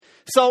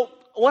So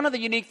one of the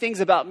unique things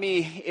about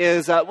me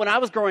is when I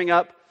was growing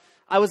up,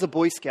 I was a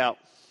Boy Scout.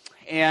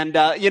 And,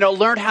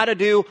 learned how to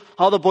do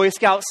all the Boy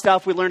Scout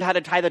stuff. We learned how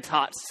to tie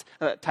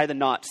the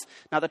knots,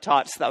 not the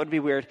tots. That would be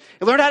weird.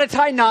 We learned how to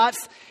tie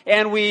knots,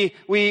 and we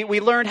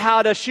learned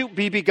how to shoot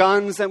BB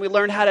guns, and we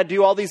learned how to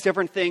do all these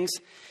different things.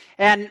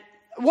 And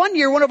one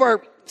year, one of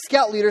our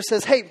scout leaders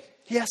says, hey,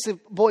 he asked the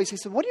boys, he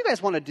said, what do you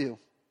guys want to do?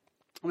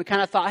 And we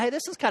kind of thought, hey,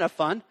 this is kind of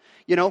fun.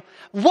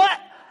 What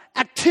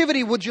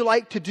activity would you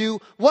like to do?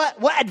 What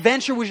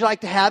adventure would you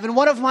like to have? And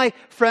one of my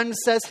friends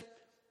says,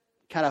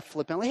 kind of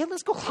flippantly, hey,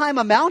 let's go climb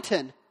a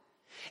mountain.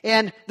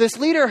 And this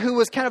leader, who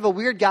was kind of a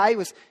weird guy,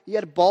 he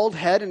had a bald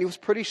head and he was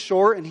pretty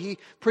short and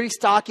pretty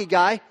stocky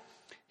guy.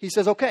 He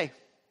says, okay.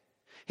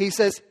 He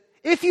says,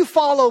 if you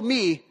follow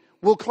me,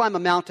 we'll climb a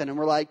mountain. And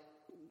we're like,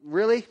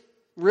 really?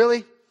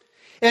 Really?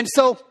 And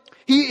so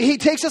he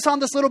takes us on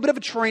this little bit of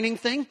a training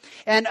thing.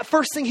 And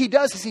first thing he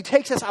does is he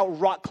takes us out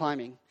rock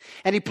climbing.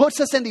 And he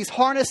puts us in these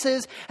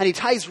harnesses and he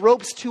ties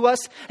ropes to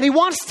us. And he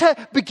wants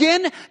to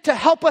begin to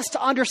help us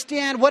to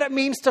understand what it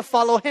means to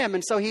follow him.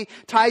 And so he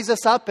ties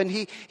us up and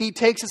he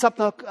takes us up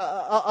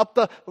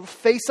the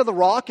face of the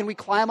rock, and we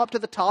climb up to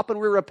the top and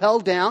we rappel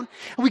down.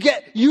 And we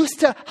get used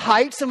to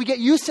heights and we get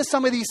used to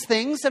some of these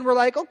things. And we're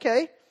like,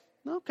 okay.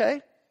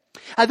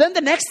 And then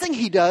the next thing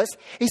he does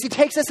is he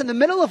takes us in the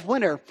middle of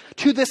winter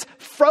to this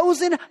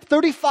frozen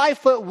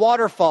 35-foot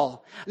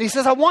waterfall. And he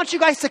says, I want you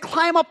guys to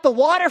climb up the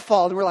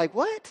waterfall. And we're like,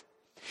 what?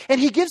 And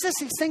he gives us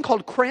this thing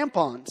called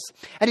crampons.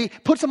 And he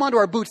puts them onto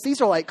our boots. These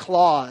are like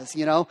claws,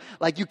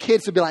 Like you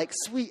kids would be like,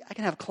 sweet, I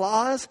can have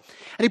claws.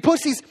 And he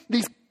puts these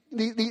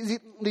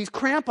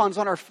crampons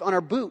on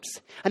our boots.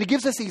 And he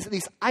gives us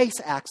these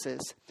ice axes.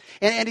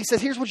 And he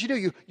says, here's what you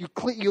do. You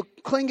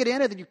cling it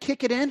in, and then you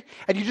kick it in,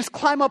 and you just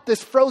climb up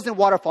this frozen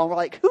waterfall. And we're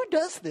like, who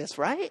does this,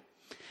 right?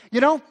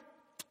 It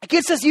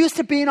gets us used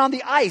to being on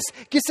the ice.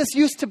 It gets us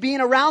used to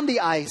being around the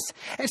ice.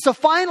 And so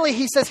finally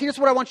he says, here's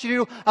what I want you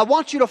to do. I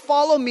want you to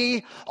follow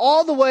me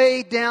all the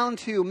way down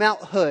to Mount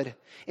Hood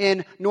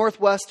in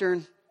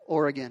northwestern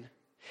Oregon.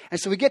 And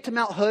so we get to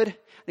Mount Hood, and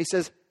he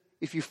says,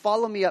 if you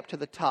follow me up to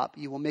the top,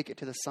 you will make it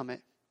to the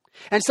summit.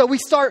 And so we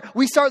start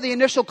the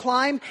initial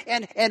climb,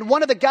 and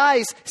one of the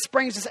guys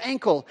sprains his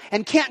ankle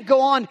and can't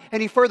go on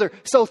any further.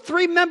 So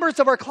 3 members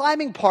of our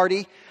climbing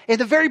party in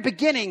the very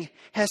beginning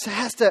has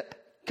to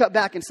cut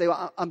back and say,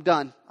 well, I'm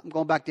done. I'm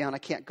going back down. I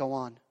can't go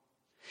on.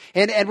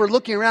 And we're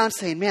looking around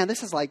saying, man,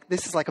 this is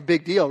like a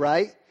big deal,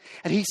 right?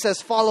 And he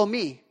says, follow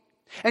me.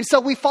 And so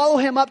we follow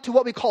him up to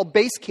what we call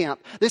base camp.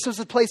 This was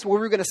a place where we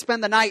were going to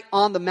spend the night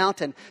on the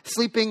mountain,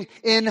 sleeping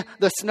in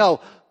the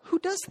snow. Who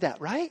does that,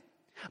 right?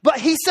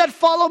 But he said,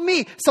 follow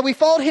me. So we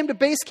followed him to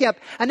base camp.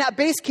 And that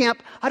base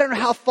camp, I don't know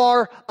how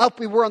far up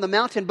we were on the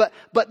mountain, but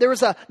there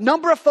was a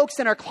number of folks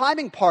in our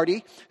climbing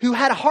party who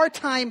had a hard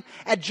time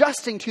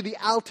adjusting to the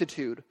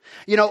altitude.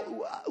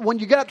 When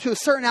you get up to a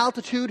certain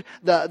altitude,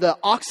 the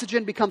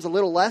oxygen becomes a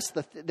little less,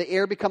 the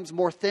air becomes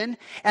more thin,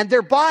 and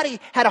their body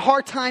had a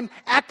hard time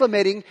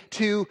acclimating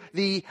to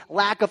the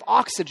lack of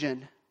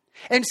oxygen.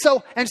 And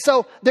so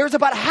there's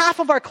about half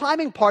of our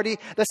climbing party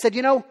that said,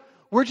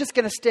 we're just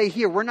going to stay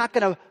here. We're not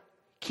going to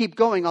keep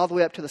going all the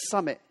way up to the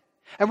summit.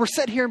 And we're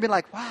sitting here and being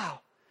like, wow,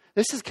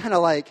 this is kind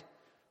of like,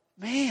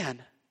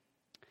 man.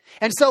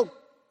 And so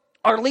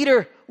our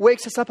leader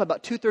wakes us up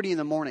about 2:30 in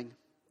the morning.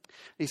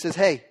 He says,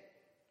 hey,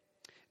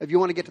 if you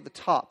want to get to the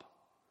top,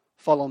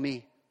 follow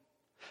me.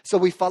 So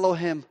we follow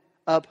him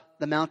up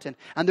the mountain.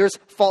 And there's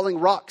falling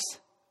rocks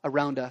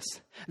around us.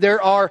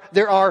 There are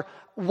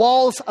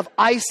walls of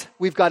ice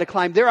we've got to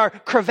climb. There are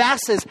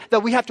crevasses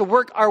that we have to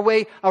work our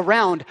way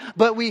around.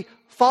 But we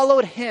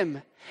followed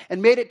him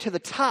and made it to the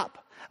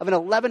top of an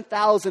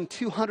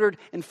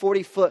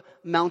 11,240-foot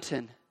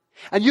mountain.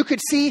 And you could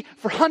see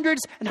for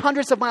hundreds and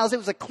hundreds of miles. It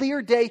was a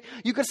clear day.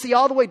 You could see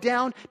all the way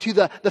down to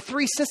the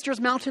Three Sisters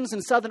Mountains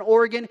in southern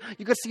Oregon.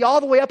 You could see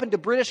all the way up into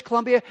British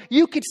Columbia.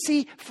 You could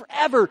see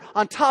forever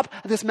on top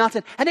of this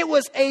mountain. And it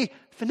was a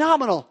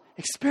phenomenal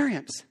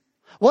experience.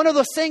 One of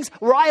those things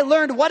where I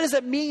learned what does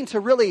it mean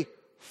to really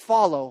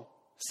follow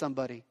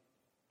somebody.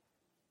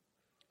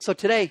 So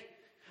today,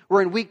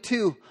 we're in week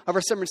 2 of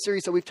our sermon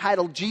series that we've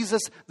titled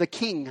Jesus the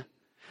King,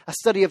 a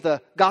study of the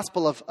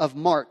Gospel of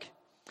Mark.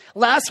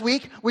 Last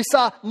week, we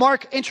saw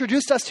Mark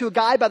introduced us to a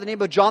guy by the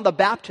name of John the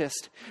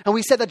Baptist. And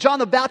we said that John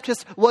the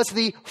Baptist was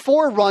the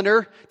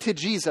forerunner to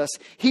Jesus.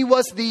 He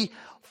was the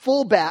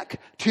fullback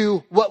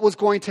to what was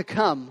going to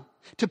come,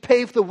 to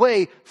pave the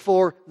way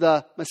for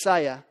the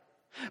Messiah.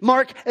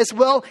 Mark as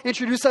well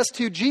introduced us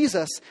to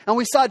Jesus. And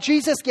we saw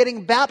Jesus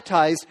getting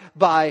baptized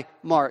by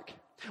Mark.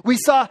 We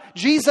saw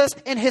Jesus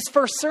in his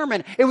first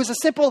sermon. It was a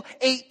simple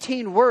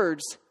 18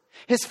 words.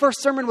 His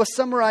first sermon was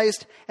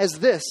summarized as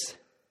this: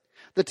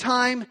 the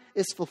time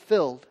is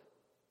fulfilled.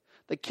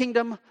 The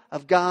kingdom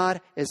of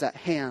God is at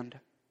hand.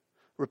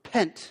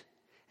 Repent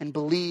and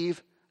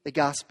believe the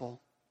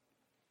gospel.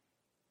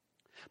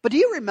 But do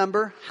you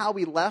remember how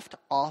we left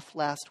off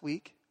last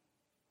week?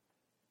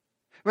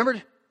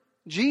 Remember,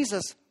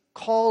 Jesus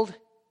called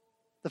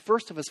the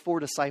first of his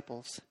 4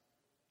 disciples.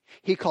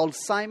 He called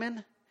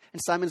Simon,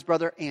 and Simon's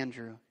brother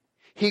Andrew.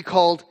 He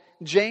called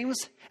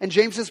James and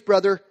James's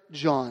brother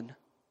John.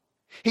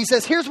 He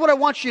says, here's what I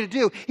want you to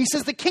do. He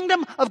says, the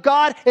kingdom of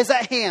God is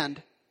at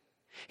hand.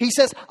 He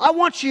says, I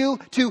want you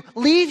to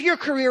leave your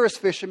career as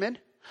fishermen.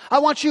 I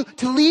want you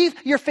to leave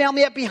your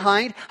family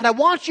behind, and I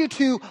want you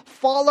to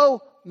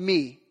follow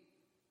me.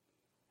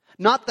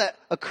 Not that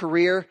a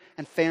career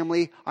and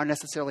family are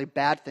necessarily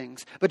bad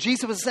things, but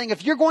Jesus was saying,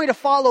 if you're going to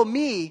follow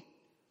me,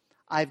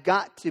 I've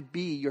got to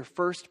be your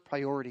first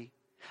priority.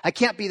 I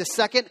can't be the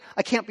second.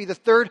 I can't be the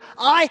third.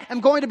 I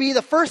am going to be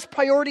the first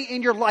priority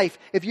in your life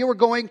if you are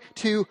going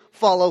to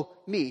follow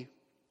me.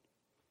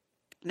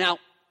 Now,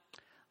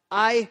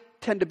 I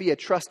tend to be a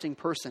trusting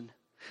person.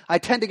 I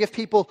tend to give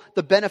people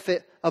the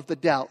benefit of the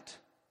doubt.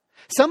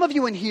 Some of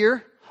you in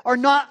here are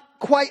not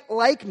quite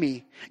like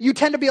me. You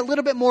tend to be a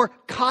little bit more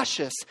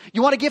cautious.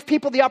 You want to give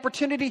people the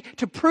opportunity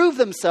to prove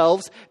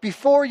themselves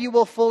before you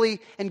will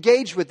fully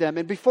engage with them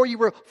and before you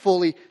will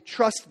fully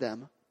trust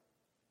them.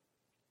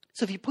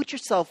 So if you put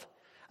yourself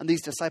in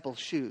these disciples'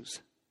 shoes,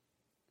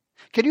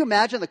 can you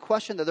imagine the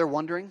question that they're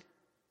wondering?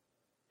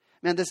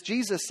 Man, this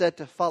Jesus said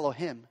to follow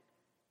him.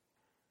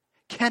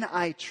 Can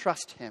I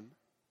trust him?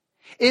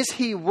 Is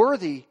he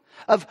worthy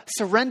of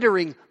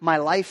surrendering my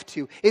life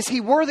to? Is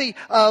he worthy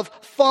of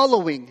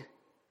following?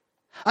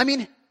 I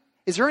mean,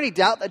 is there any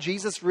doubt that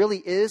Jesus really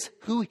is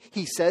who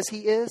he says he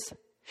is?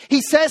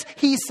 He says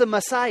he's the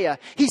Messiah.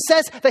 He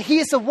says that he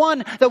is the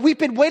one that we've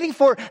been waiting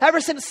for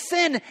ever since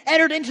sin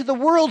entered into the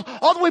world,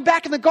 all the way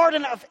back in the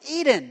Garden of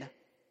Eden.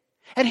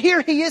 And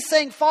here he is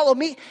saying, follow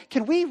me.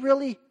 Can we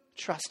really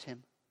trust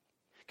him?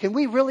 Can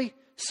we really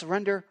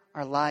surrender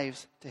our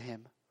lives to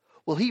him?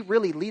 Will he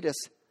really lead us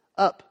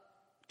up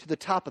to the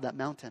top of that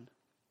mountain?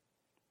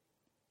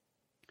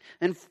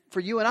 And for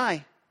you and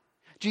I,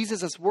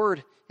 Jesus'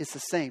 word is the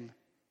same.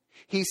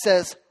 He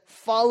says,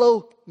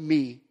 follow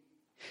me.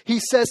 He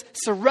says,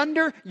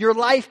 surrender your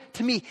life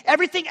to me.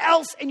 Everything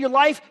else in your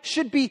life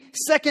should be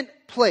second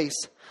place.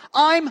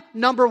 I'm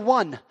number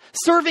one.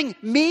 Serving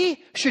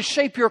me should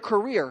shape your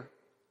career.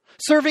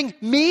 Serving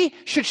me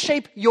should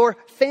shape your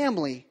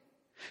family.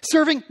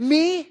 Serving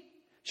me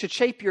should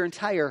shape your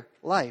entire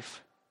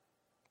life.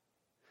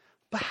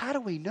 But how do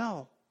we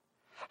know?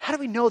 How do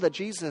we know that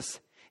Jesus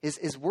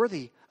is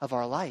worthy of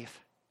our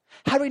life?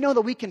 How do we know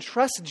that we can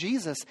trust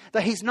Jesus,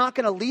 that he's not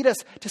going to lead us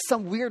to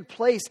some weird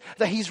place,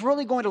 that he's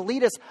really going to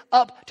lead us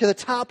up to the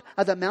top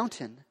of the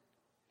mountain?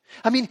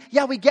 I mean,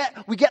 yeah, we get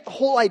the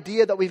whole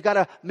idea that we've got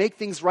to make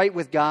things right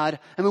with God.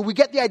 I mean, we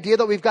get the idea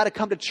that we've got to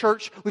come to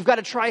church. We've got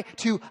to try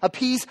to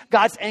appease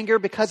God's anger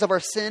because of our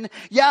sin.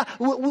 Yeah,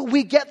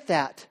 we get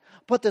that.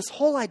 But this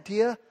whole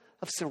idea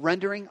of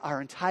surrendering our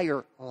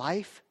entire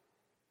life,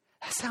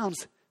 that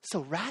sounds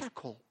so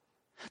radical.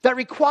 That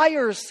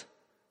requires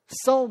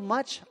so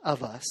much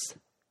of us.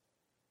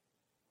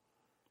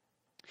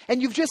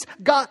 And you've just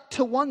got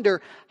to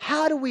wonder,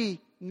 how do we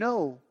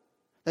know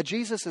that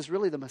Jesus is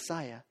really the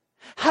Messiah?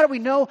 How do we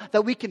know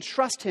that we can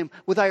trust him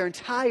with our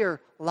entire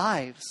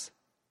lives?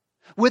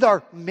 With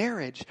our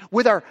marriage,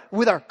 with our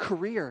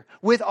career,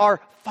 with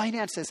our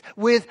finances,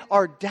 with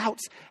our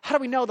doubts? How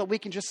do we know that we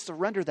can just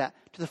surrender that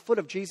to the foot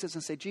of Jesus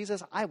and say,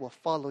 Jesus, I will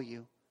follow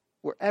you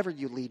wherever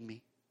you lead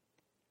me?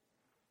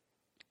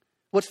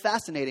 What's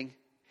fascinating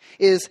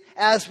is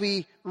as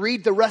we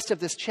read the rest of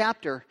this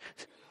chapter,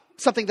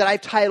 something that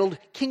I've titled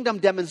Kingdom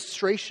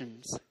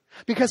Demonstrations.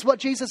 Because what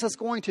Jesus is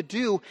going to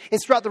do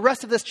is throughout the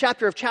rest of this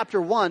chapter of chapter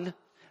 1, if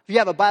you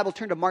have a Bible,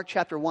 turn to Mark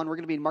chapter 1. We're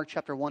going to be in Mark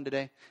chapter 1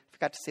 today. I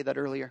forgot to say that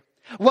earlier.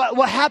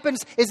 What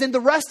happens is in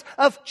the rest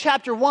of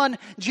chapter 1,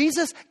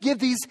 Jesus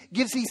gives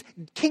these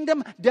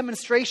kingdom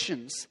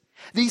demonstrations.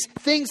 These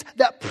things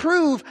that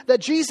prove that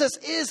Jesus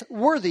is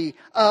worthy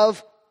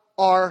of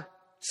our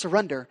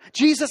surrender.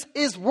 Jesus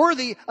is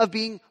worthy of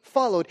being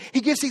followed. He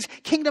gives these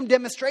kingdom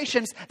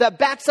demonstrations that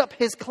backs up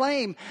his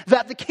claim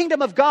that the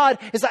kingdom of God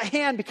is at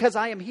hand because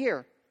I am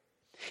here.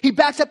 He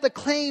backs up the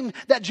claim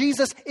that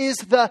Jesus is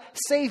the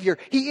Savior.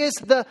 He is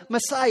the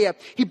Messiah.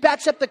 He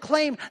backs up the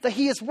claim that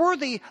he is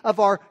worthy of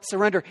our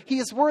surrender. He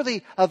is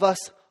worthy of us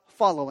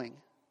following.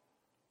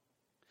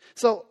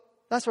 So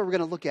that's what we're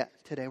going to look at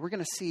today. We're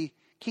going to see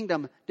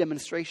kingdom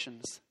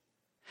demonstrations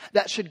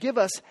that should give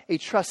us a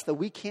trust that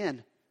we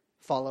can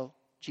follow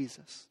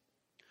Jesus.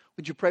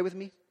 Would you pray with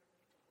me?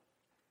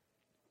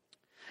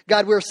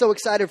 God, we're so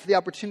excited for the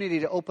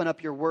opportunity to open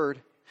up your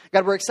word.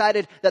 God, we're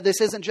excited that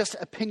this isn't just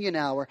opinion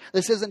hour.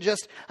 This isn't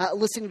just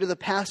listening to the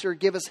pastor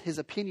give us his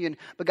opinion.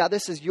 But God,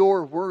 this is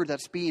your word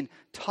that's being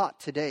taught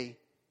today.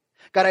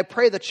 God, I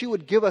pray that you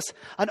would give us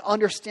an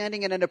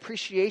understanding and an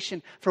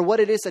appreciation for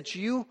what it is that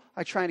you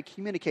are trying to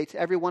communicate to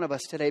every one of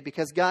us today.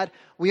 Because God,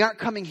 we aren't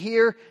coming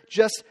here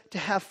just to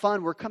have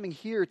fun. We're coming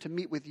here to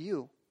meet with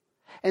you.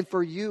 And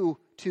for you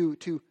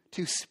to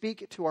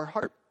speak to our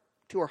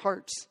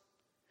hearts.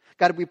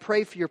 God, we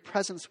pray for your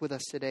presence with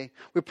us today.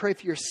 We pray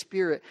for your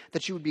Spirit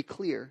that you would be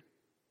clear.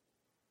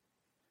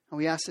 And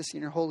we ask this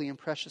in your holy and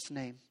precious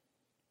name.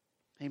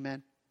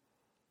 Amen.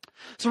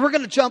 So we're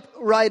going to jump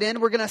right in.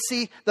 We're going to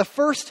see the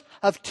first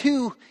of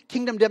two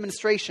kingdom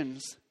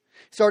demonstrations,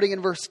 starting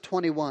in verse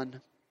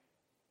 21.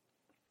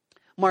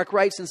 Mark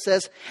writes and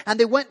says, "And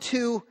they went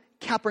to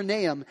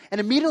Capernaum,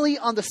 and immediately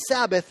on the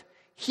Sabbath,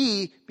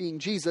 he," being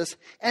Jesus,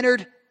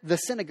 "entered the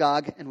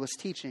synagogue and was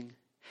teaching.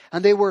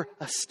 And they were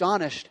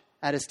astonished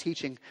at his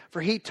teaching,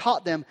 for he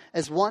taught them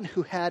as one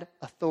who had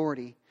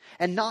authority,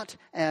 and not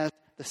as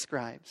the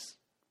scribes."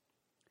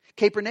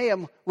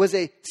 Capernaum was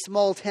a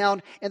small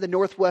town in the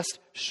northwest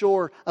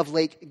shore of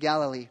Lake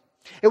Galilee.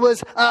 It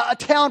was a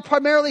town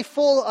primarily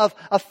full of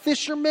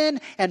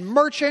fishermen and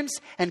merchants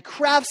and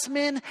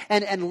craftsmen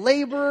and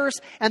laborers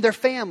and their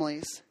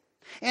families.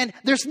 And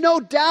there's no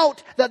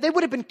doubt that they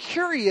would have been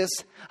curious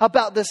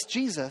about this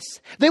Jesus.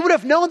 They would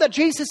have known that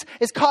Jesus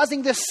is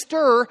causing this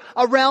stir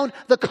around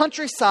the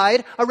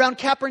countryside, around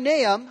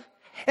Capernaum.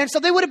 And so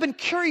they would have been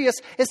curious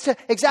as to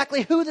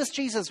exactly who this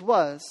Jesus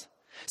was.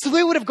 So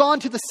they would have gone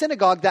to the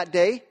synagogue that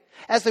day,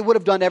 as they would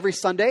have done every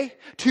Sunday,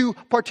 to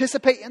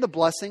participate in the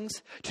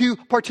blessings, to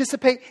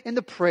participate in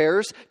the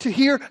prayers, to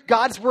hear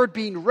God's word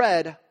being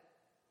read.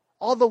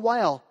 All the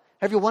while,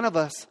 every one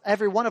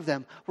of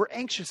them were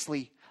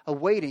anxiously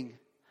awaiting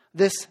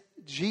this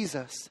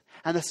Jesus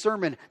and the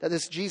sermon that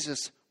this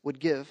Jesus would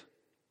give.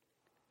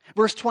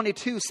 Verse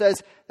 22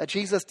 says that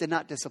Jesus did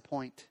not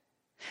disappoint.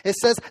 It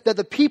says that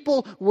the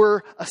people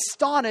were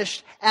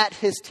astonished at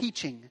his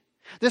teaching.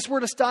 This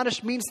word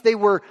astonished means they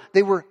were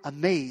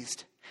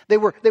amazed. They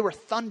were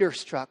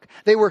thunderstruck.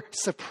 They were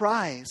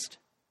surprised.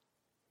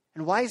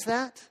 And why is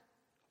that?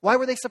 Why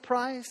were they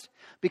surprised?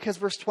 Because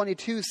verse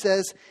 22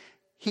 says,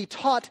 he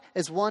taught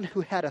as one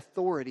who had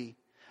authority,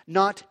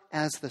 not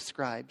as the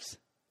scribes.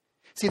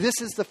 See,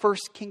 this is the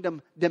first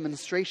kingdom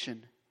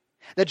demonstration,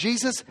 that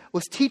Jesus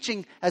was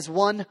teaching as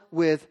one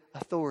with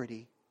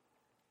authority.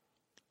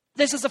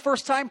 This is the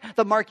first time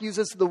that Mark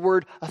uses the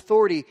word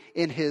authority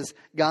in his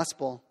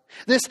gospel.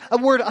 This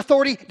word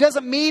authority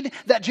doesn't mean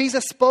that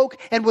Jesus spoke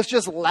and was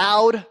just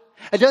loud.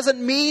 It doesn't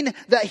mean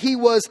that he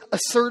was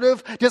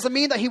assertive. It doesn't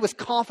mean that he was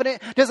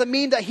confident. It doesn't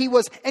mean that he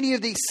was any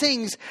of these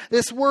things.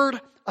 This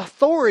word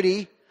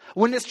authority,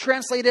 when it's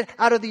translated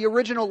out of the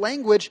original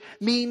language,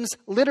 means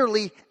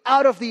literally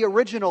out of the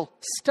original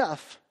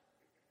stuff.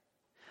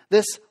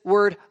 This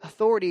word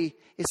authority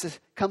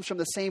comes from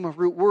the same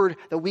root word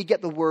that we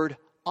get the word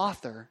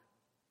author.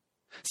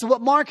 So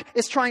what Mark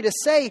is trying to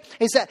say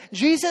is that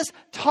Jesus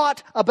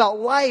taught about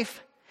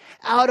life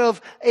out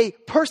of a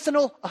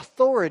personal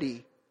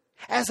authority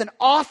as an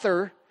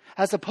author,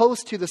 as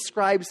opposed to the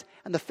scribes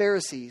and the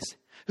Pharisees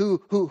who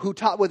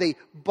taught with a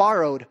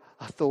borrowed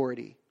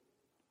authority.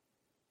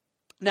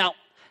 Now,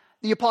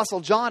 the Apostle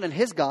John in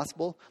his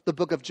gospel, the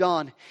book of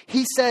John,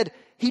 he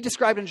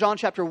described in John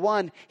chapter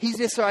 1,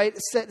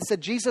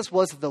 said Jesus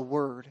was the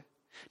Word.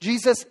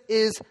 Jesus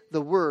is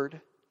the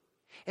Word.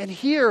 And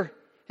here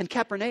in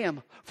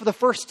Capernaum, for the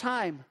first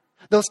time,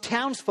 those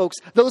townsfolk,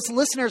 those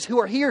listeners who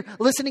are here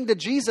listening to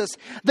Jesus,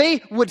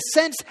 they would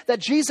sense that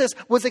Jesus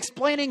was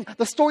explaining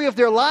the story of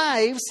their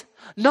lives,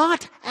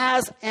 not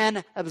as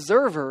an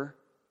observer,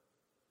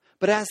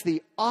 but as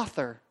the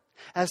author,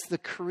 as the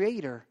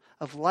creator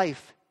of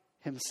life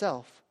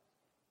himself.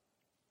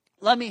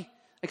 Let me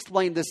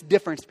explain this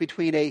difference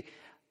between an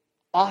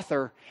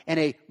author and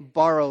a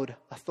borrowed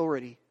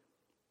authority.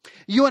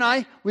 You and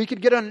I, we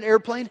could get on an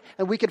airplane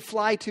and we could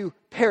fly to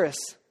Paris,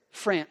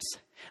 France.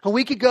 And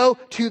we could go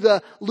to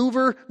the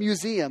Louvre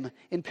Museum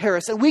in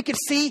Paris. And we could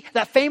see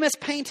that famous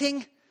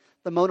painting,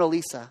 the Mona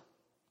Lisa,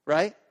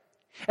 right?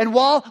 And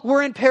while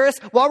we're in Paris,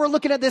 while we're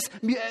looking at this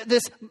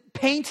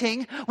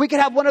painting, we could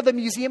have one of the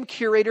museum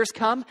curators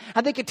come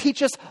and they could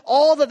teach us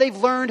all that they've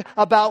learned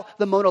about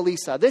the Mona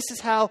Lisa. This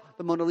is how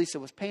the Mona Lisa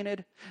was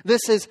painted.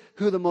 This is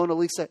who the Mona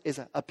Lisa is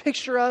a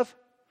picture of.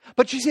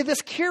 But you see,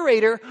 this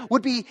curator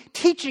would be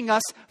teaching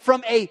us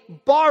from a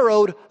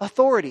borrowed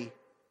authority.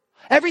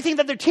 Everything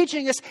that they're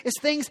teaching us is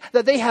things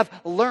that they have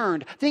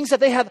learned, things that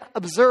they have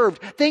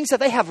observed, things that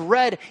they have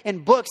read in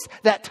books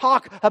that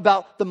talk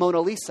about the Mona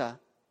Lisa.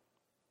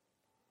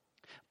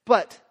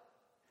 But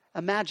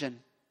imagine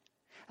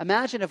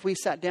if we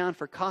sat down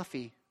for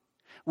coffee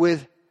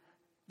with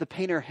the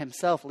painter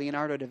himself,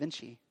 Leonardo da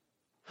Vinci.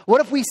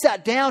 What if we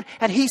sat down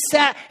and he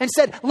sat and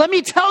said, let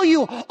me tell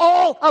you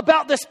all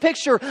about this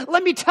picture.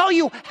 Let me tell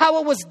you how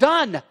it was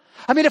done.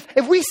 I mean,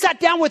 if we sat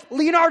down with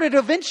Leonardo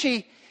da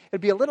Vinci,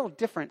 it'd be a little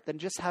different than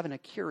just having a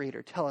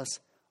curator tell us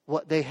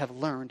what they have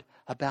learned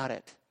about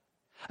it.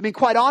 I mean,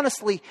 quite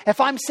honestly,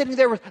 if I'm sitting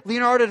there with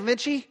Leonardo da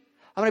Vinci,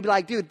 I'm going to be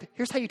like, dude,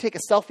 here's how you take a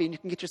selfie and you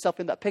can get yourself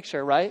in that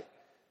picture, right?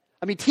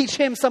 I mean, teach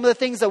him some of the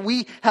things that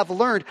we have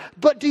learned.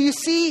 But do you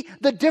see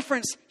the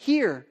difference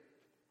here?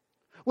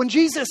 When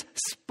Jesus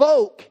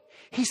spoke,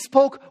 he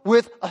spoke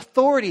with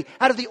authority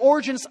out of the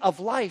origins of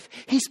life.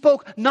 He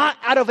spoke not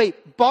out of a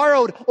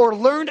borrowed or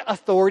learned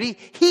authority.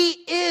 He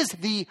is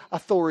the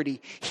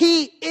authority.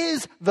 He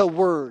is the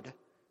Word.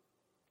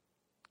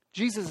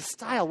 Jesus'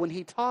 style when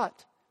he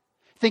taught.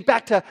 Think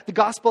back to the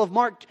Gospel of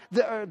Mark,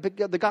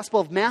 the Gospel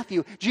of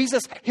Matthew.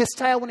 Jesus, his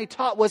style when he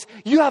taught was,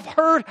 you have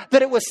heard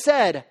that it was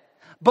said,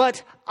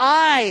 but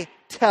I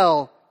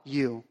tell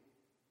you.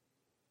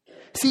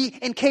 See,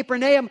 in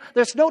Capernaum,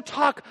 there's no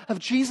talk of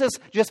Jesus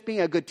just being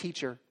a good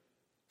teacher.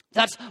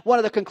 That's one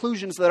of the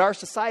conclusions that our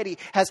society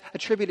has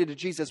attributed to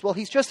Jesus. Well,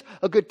 he's just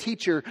a good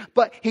teacher,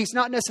 but he's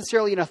not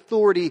necessarily an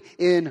authority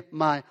in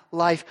my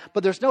life.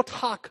 But there's no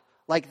talk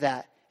like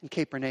that in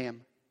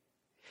Capernaum.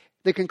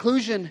 The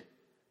conclusion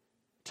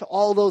to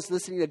all those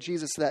listening to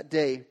Jesus that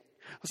day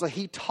was that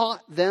he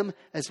taught them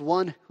as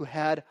one who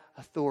had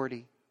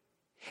authority.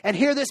 And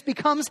here this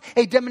becomes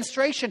a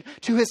demonstration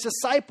to his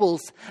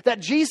disciples that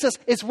Jesus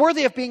is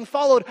worthy of being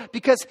followed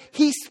because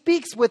he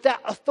speaks with that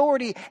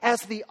authority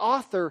as the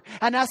author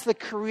and as the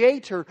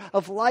creator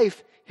of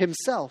life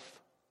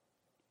himself.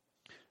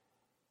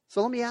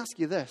 So let me ask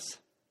you this.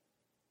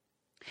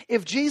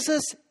 If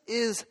Jesus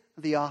is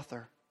the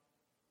author,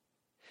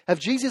 if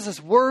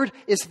Jesus' word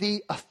is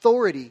the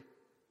authority,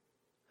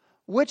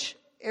 which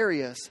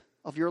areas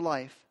of your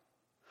life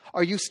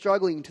are you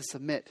struggling to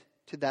submit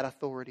to that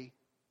authority?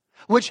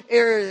 Which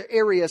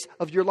areas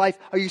of your life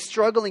are you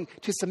struggling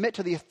to submit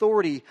to the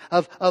authority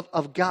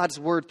of God's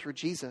word through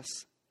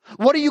Jesus?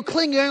 What are you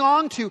clinging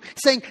on to,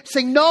 saying,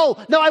 no,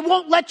 I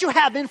won't let you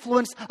have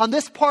influence on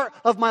this part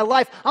of my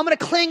life. I'm going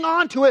to cling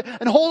on to it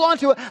and hold on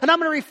to it, and I'm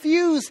going to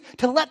refuse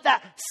to let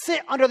that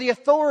sit under the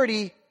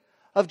authority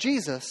of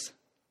Jesus.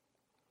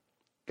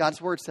 God's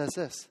word says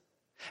this.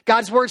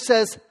 God's word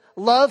says,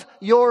 love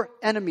your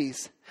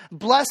enemies.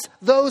 Bless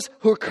those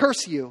who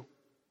curse you.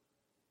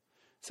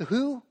 So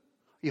who are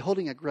you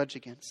holding a grudge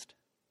against?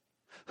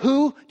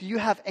 Who do you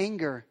have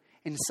anger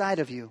inside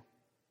of you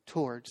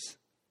towards?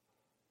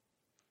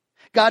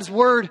 God's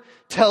word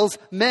tells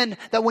men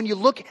that when you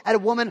look at a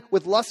woman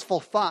with lustful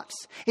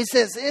thoughts, it's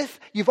as if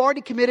you've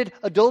already committed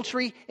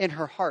adultery in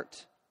her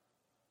heart.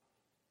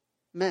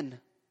 Men,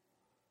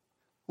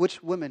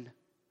 which women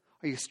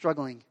are you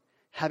struggling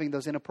having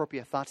those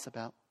inappropriate thoughts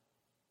about?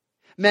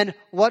 Men,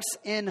 what's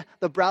in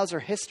the browser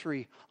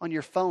history on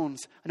your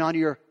phones and on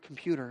your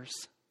computers?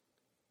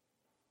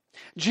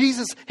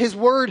 Jesus, his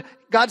word,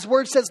 God's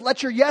word says,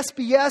 let your yes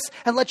be yes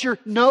and let your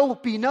no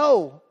be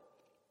no.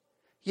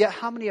 Yet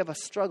how many of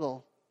us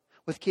struggle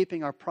with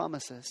keeping our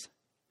promises?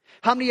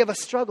 How many of us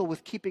struggle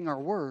with keeping our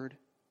word?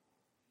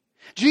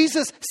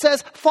 Jesus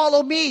says,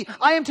 follow me.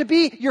 I am to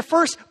be your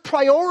first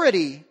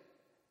priority.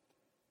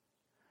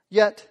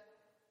 Yet,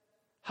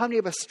 how many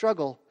of us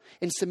struggle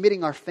in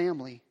submitting our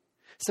family,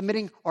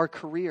 submitting our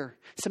career,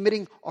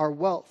 submitting our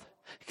wealth,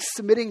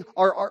 submitting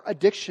our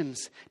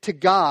addictions to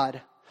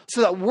God, so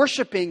that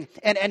worshiping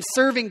and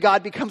serving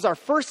God becomes our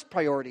first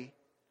priority,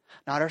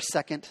 not our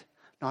second,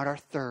 not our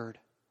third,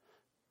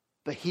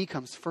 but he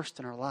comes first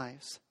in our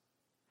lives?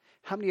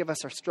 How many of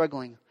us are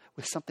struggling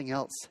with something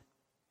else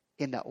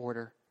in that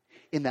order,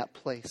 in that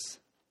place?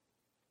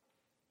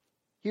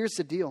 Here's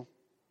the deal.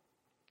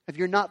 If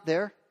you're not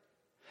there,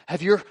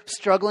 if you're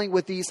struggling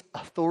with these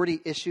authority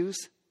issues,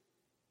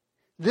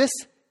 this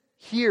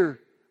here,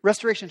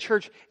 Restoration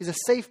Church, is a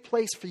safe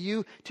place for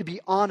you to be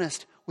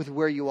honest with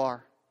where you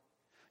are.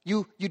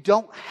 You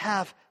don't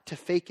have to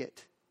fake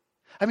it.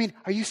 I mean,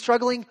 are you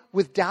struggling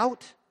with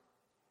doubt?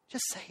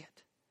 Just say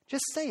it.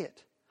 Just say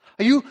it.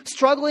 Are you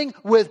struggling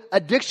with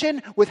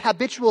addiction, with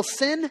habitual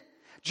sin?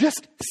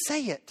 Just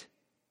say it.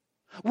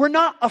 We're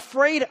not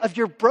afraid of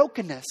your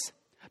brokenness,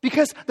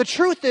 because the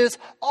truth is,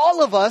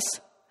 all of us,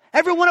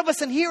 every one of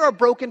us in here are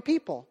broken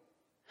people.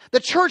 The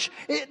church,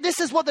 this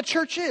is what the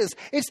church is.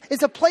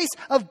 It's a place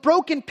of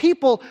broken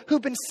people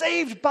who've been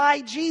saved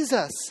by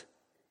Jesus.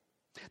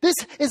 This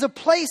is a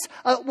place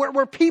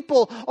where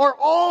people are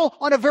all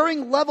on a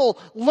varying level,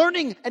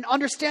 learning and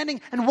understanding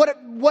and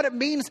what it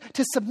means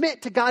to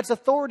submit to God's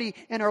authority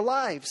in our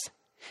lives.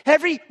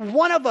 Every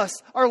one of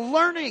us are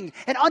learning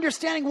and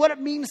understanding what it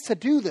means to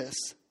do this.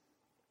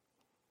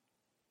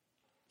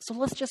 So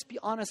let's just be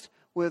honest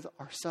with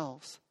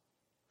ourselves.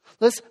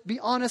 Let's be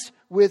honest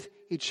with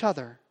each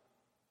other.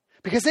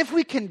 Because if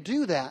we can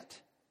do that,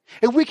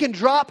 if we can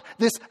drop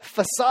this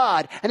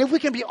facade, and if we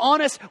can be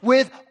honest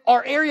with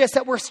our areas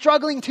that we're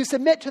struggling to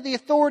submit to the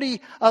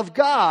authority of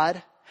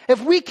God,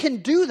 if we can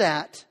do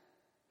that,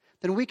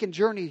 then we can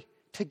journey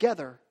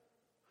together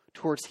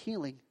towards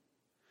healing,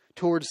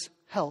 towards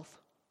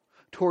health,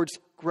 towards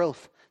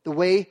growth, the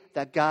way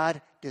that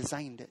God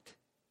designed it,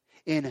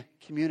 in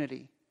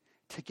community,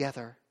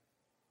 together.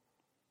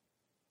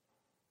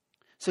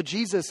 So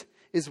Jesus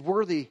is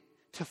worthy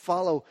to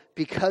follow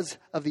because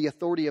of the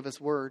authority of his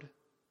word.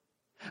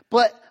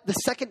 But the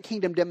second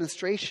kingdom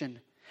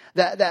demonstration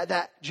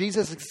that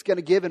Jesus is going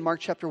to give in Mark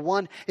chapter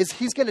 1 is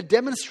he's going to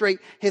demonstrate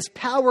his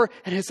power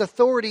and his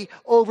authority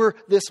over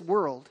this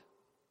world.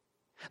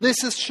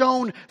 This is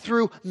shown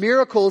through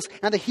miracles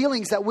and the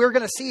healings that we're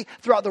going to see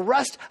throughout the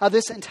rest of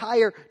this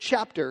entire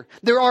chapter.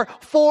 There are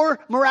 4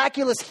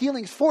 miraculous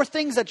healings, 4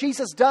 things that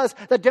Jesus does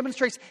that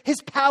demonstrates his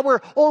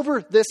power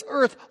over this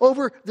earth,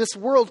 over this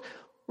world.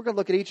 We're going to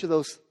look at each of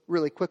those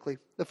really quickly.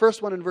 The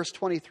first one in verse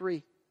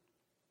 23.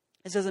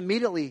 It says,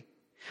 immediately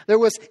there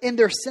was in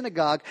their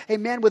synagogue a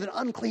man with an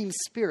unclean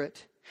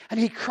spirit. And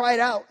he cried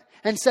out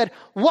and said,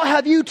 what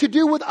have you to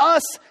do with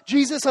us,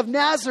 Jesus of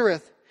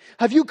Nazareth?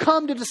 Have you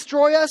come to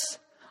destroy us?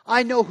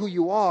 I know who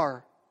you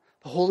are,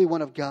 the Holy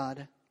One of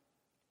God.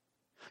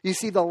 You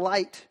see, the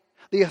light,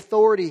 the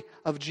authority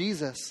of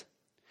Jesus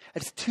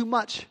It's too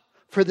much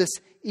for this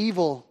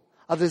evil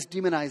of this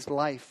demonized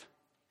life.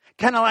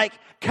 Kind of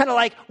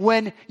like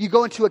when you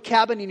go into a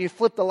cabin and you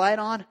flip the light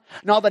on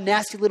and all the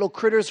nasty little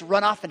critters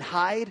run off and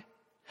hide.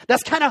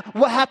 That's kind of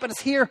what happens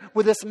here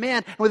with this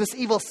man and with this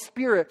evil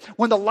spirit.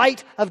 When the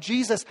light of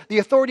Jesus, the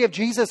authority of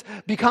Jesus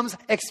becomes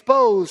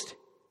exposed,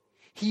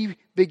 he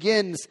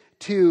begins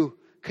to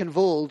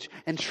convulge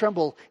and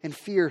tremble in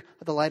fear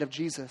of the light of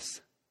Jesus.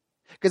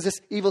 Because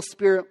this evil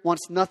spirit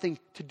wants nothing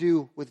to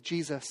do with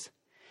Jesus.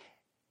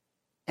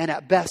 And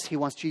at best, he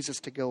wants Jesus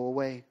to go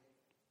away.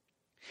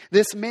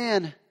 This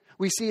man,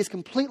 we see, is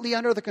completely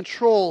under the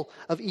control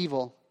of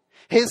evil.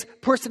 His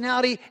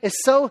personality is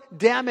so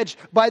damaged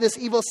by this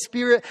evil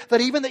spirit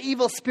that even the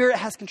evil spirit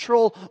has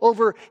control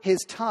over his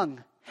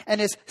tongue and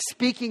is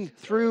speaking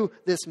through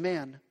this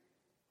man.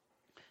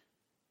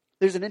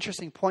 There's an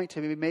interesting point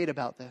to be made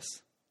about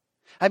this.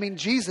 I mean,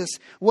 Jesus,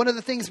 one of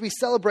the things we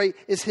celebrate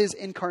is his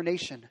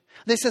incarnation.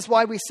 This is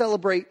why we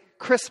celebrate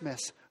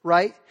Christmas,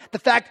 right? The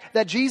fact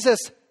that Jesus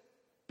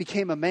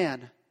became a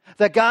man.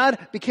 That God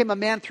became a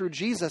man through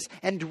Jesus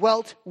and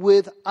dwelt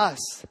with us.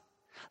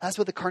 That's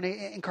what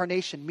the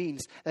incarnation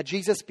means. That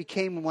Jesus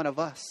became one of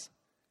us.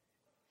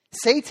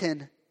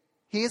 Satan,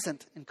 he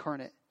isn't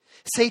incarnate.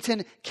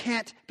 Satan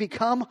can't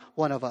become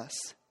one of us.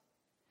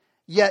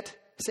 Yet,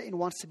 Satan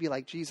wants to be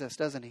like Jesus,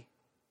 doesn't he?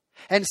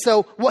 And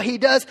so what he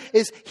does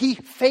is he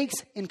fakes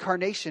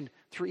incarnation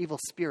through evil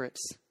spirits.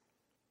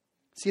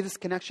 See this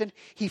connection?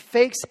 He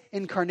fakes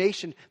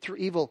incarnation through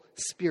evil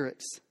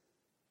spirits.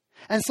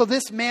 And so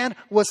this man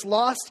was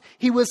lost.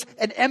 He was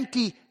an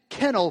empty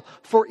kennel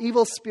for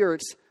evil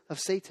spirits of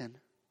Satan.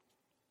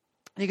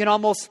 And you can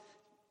almost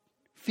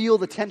feel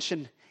the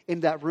tension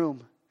in that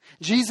room.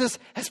 Jesus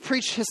has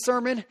preached his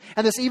sermon,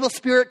 and this evil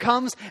spirit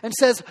comes and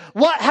says,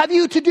 "What have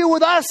you to do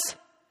with us?"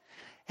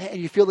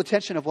 And you feel the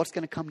tension of what's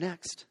going to come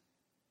next.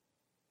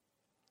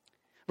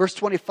 Verse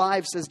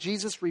 25 says,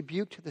 Jesus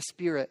rebuked the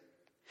spirit,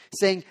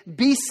 saying,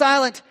 "Be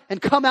silent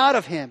and come out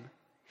of him."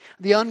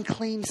 The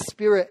unclean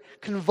spirit,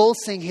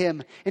 convulsing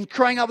him and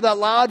crying out with a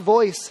loud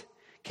voice,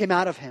 came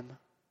out of him.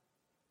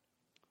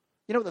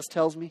 You know what this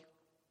tells me?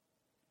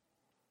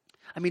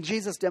 I mean,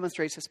 Jesus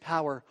demonstrates his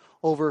power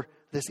over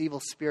this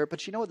evil spirit,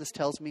 but you know what this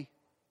tells me?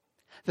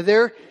 That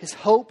there is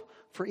hope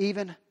for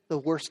even the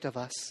worst of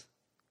us.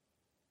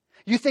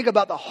 You think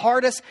about the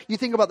hardest, you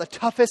think about the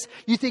toughest,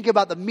 you think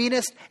about the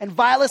meanest and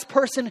vilest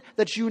person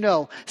that you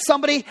know.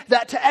 Somebody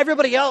that to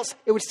everybody else,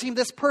 it would seem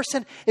this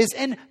person is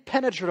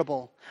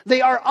impenetrable. They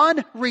are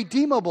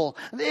unredeemable.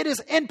 It is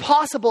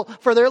impossible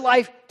for their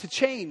life to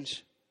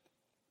change.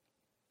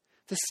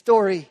 This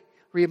story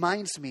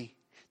reminds me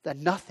that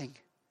nothing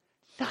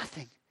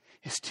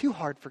is too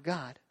hard for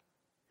God.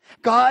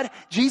 God,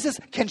 Jesus,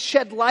 can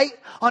shed light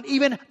on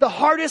even the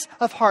hardest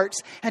of hearts.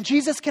 And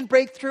Jesus can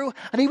break through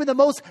on even the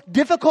most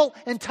difficult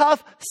and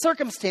tough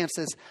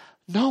circumstances.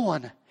 No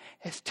one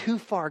is too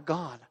far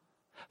gone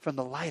from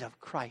the light of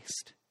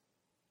Christ.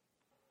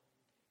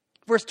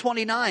 Verse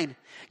 29,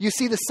 you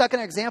see the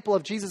second example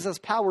of Jesus'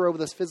 power over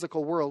this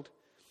physical world.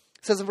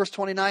 It says in verse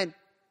 29,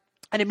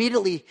 "And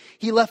immediately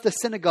he left the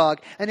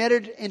synagogue and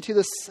entered into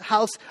the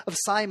house of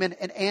Simon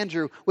and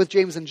Andrew with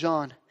James and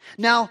John.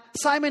 Now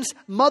Simon's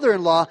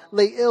mother-in-law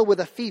lay ill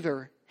with a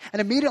fever, and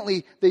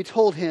immediately they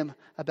told him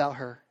about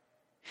her.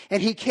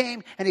 And he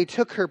came and he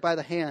took her by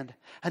the hand,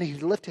 and he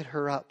lifted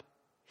her up.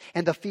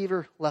 And the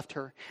fever left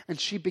her, and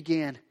she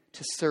began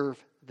to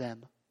serve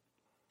them."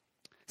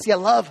 See, I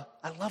love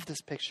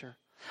this picture.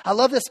 I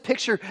love this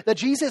picture that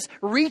Jesus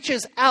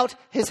reaches out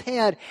his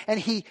hand and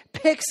he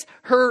picks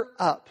her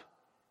up.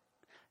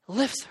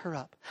 Lifts her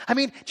up. I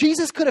mean,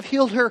 Jesus could have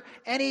healed her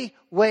any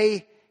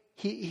way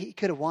he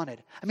could have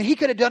wanted. I mean, he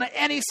could have done it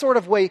any sort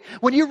of way.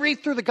 When you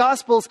read through the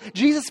Gospels,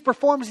 Jesus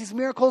performs these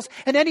miracles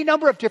in any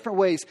number of different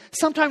ways.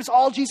 Sometimes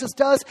all Jesus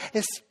does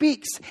is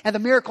speaks and the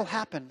miracle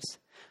happens.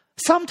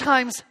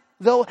 Sometimes,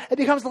 though, it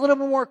becomes a little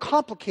bit more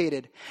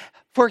complicated.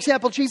 For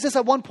example, Jesus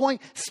at one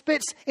point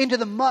spits into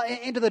the mud,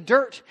 into the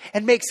dirt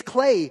and makes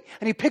clay.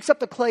 And he picks up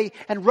the clay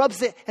and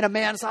rubs it in a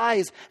man's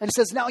eyes and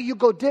says, "Now you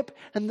go dip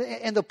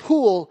in the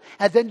pool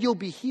and then you'll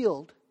be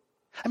healed."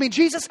 I mean,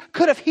 Jesus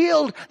could have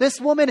healed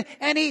this woman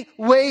any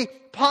way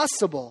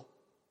possible.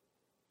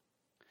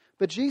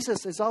 But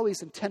Jesus is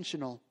always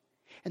intentional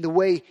in the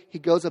way he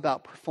goes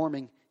about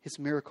performing his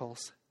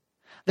miracles.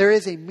 There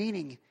is a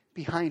meaning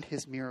behind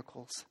his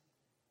miracles.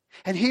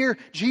 And here,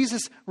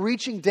 Jesus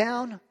reaching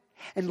down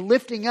and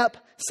lifting up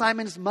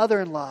Simon's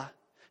mother-in-law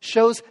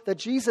shows that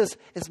Jesus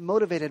is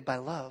motivated by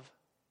love.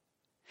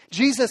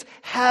 Jesus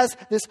has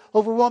this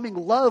overwhelming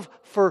love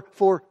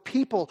for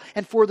people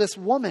and for this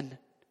woman.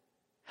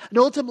 And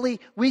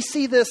ultimately, we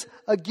see this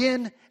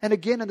again and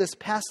again in this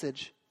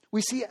passage.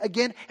 We see it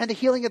again in the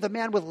healing of the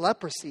man with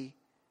leprosy.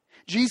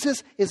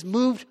 Jesus is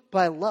moved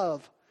by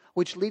love,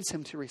 which leads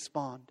him to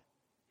respond.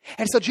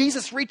 And so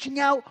Jesus reaching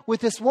out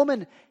with this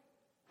woman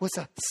was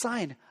a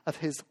sign of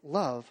his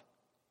love.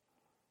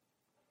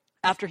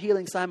 After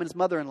healing Simon's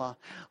mother-in-law,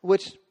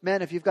 which,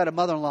 man, if you've got a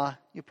mother-in-law,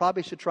 you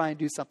probably should try and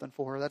do something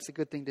for her. That's a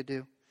good thing to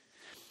do.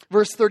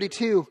 Verse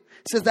 32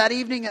 says, that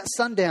evening at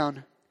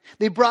sundown,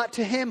 they brought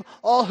to him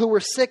all who were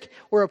sick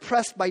or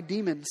oppressed by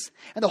demons.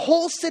 And the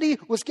whole city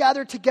was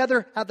gathered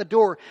together at the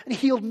door, and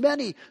he healed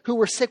many who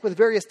were sick with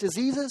various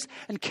diseases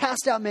and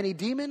cast out many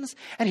demons.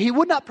 And he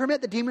would not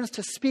permit the demons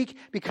to speak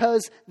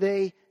because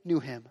they knew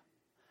him.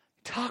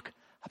 Talk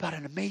about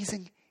an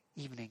amazing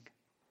evening.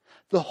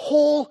 The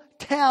whole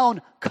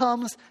town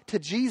comes to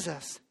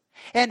Jesus.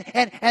 And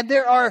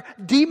there are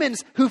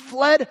demons who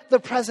fled the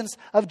presence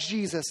of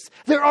Jesus.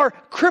 There are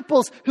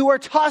cripples who are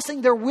tossing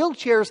their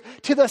wheelchairs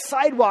to the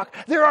sidewalk.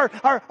 There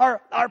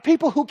are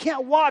people who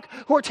can't walk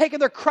who are taking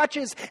their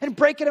crutches and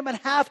breaking them in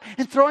half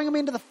and throwing them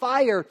into the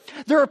fire.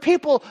 There are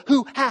people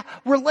who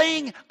were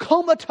laying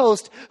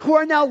comatose who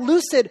are now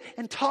lucid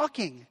and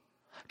talking.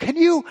 Can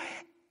you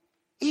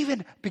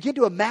even begin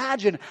to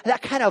imagine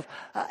that kind of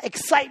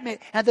excitement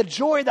and the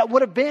joy that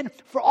would have been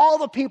for all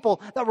the people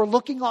that were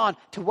looking on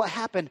to what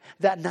happened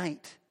that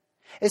night?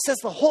 It says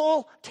the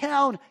whole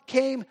town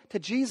came to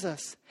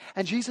Jesus,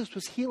 and Jesus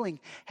was healing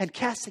and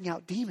casting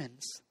out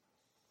demons.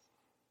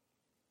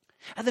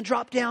 And then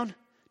drop down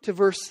to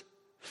verse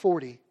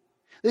 40.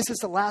 This is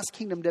the last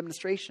kingdom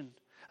demonstration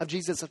of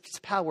Jesus'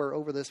 power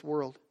over this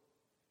world.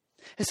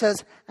 It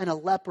says, and a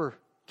leper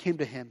came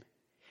to him,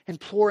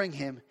 imploring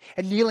him,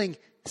 and kneeling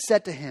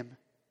said to him,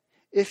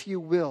 if you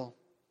will,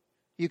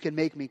 you can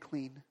make me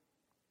clean.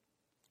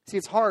 See,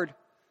 it's hard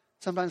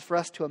sometimes for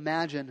us to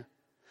imagine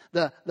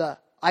the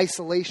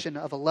isolation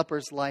of a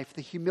leper's life,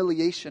 the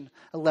humiliation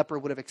a leper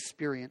would have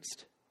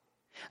experienced.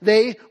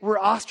 They were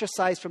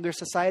ostracized from their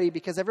society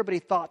because everybody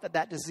thought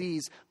that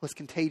disease was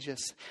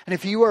contagious. And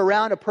if you were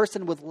around a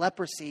person with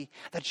leprosy,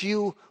 that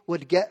you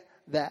would get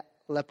that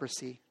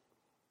leprosy.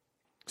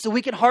 So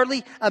we can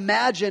hardly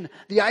imagine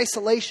the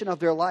isolation of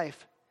their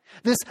life.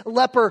 This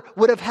leper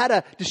would have had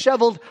a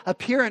disheveled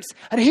appearance,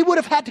 and he would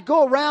have had to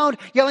go around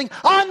yelling,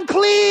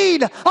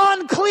 unclean,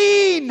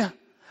 unclean,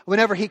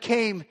 whenever he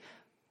came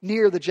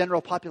near the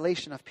general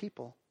population of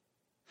people.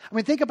 I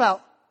mean, think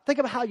about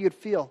how you'd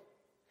feel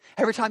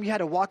every time you had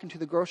to walk into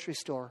the grocery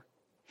store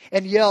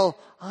and yell,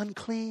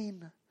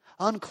 unclean,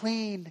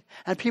 unclean,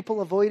 and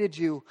people avoided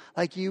you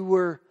like you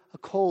were a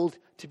cold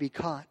to be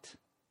caught.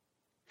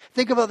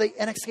 Think about the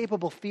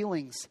inescapable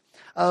feelings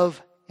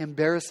of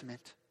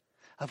embarrassment,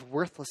 of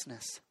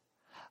worthlessness,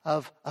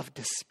 of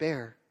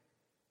despair.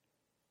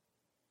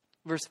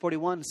 Verse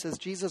 41 says,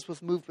 Jesus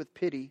was moved with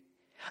pity,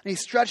 and he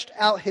stretched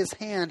out his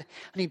hand,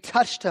 and he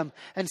touched him,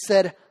 and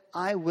said,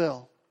 I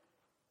will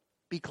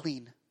be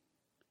clean.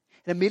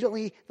 And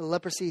immediately the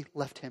leprosy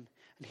left him,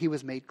 and he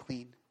was made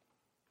clean.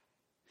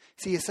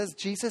 See, it says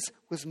Jesus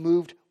was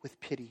moved with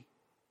pity.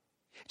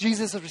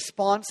 Jesus'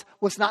 response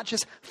was not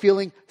just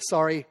feeling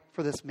sorry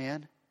for this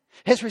man.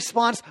 His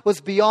response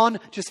was beyond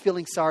just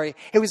feeling sorry.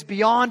 It was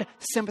beyond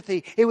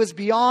sympathy. It was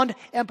beyond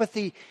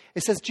empathy.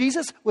 It says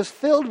Jesus was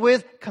filled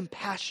with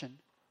compassion.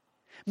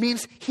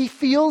 Means he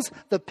feels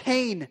the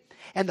pain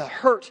and the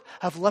hurt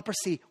of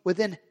leprosy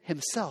within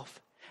himself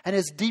and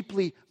is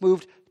deeply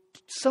moved,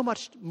 so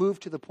much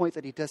moved to the point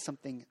that he does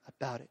something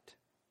about it.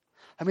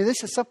 I mean,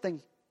 this is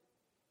something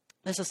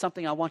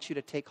I want you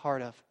to take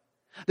heart of.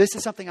 This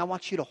is something I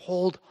want you to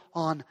hold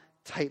on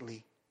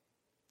tightly.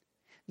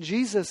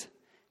 Jesus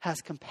has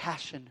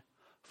compassion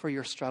for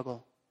your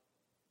struggle.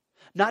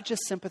 Not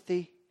just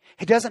sympathy.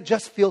 He doesn't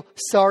just feel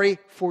sorry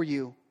for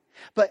you,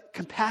 but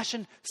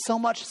compassion so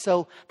much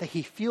so that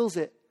he feels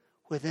it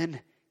within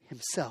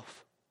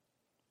himself.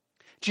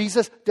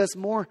 Jesus does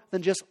more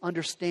than just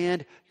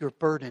understand your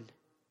burden.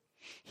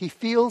 He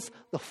feels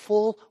the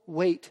full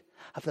weight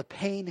of the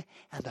pain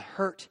and the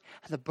hurt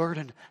and the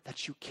burden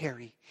that you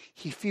carry.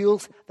 He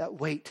feels that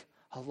weight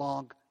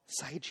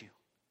alongside you.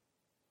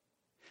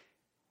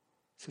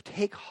 So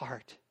take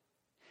heart.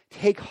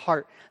 Take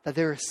heart that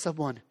there is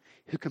someone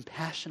who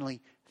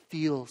compassionately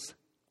feels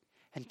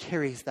and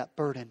carries that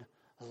burden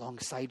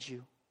alongside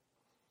you.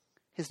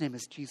 His name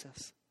is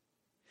Jesus.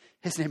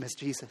 His name is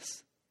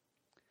Jesus.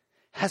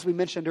 As we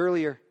mentioned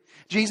earlier,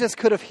 Jesus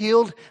could have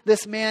healed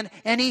this man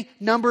any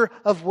number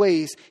of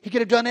ways. He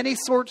could have done any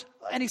sort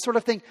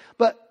of thing,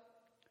 but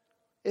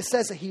it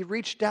says that he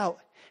reached out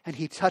and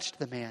he touched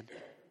the man.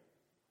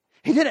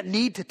 He didn't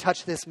need to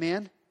touch this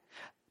man,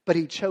 but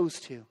he chose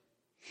to.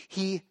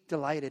 He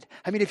delighted.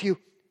 I mean, if you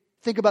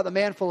think about the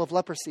man full of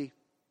leprosy,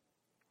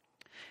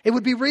 it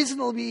would be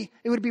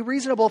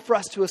reasonable for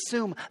us to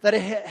assume that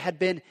it had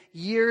been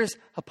years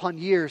upon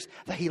years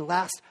that he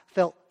last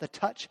felt the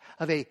touch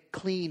of a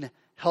clean,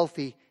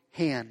 healthy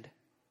hand.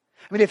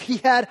 I mean, if he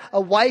had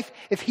a wife,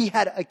 if he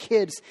had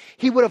kids,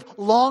 he would have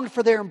longed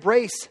for their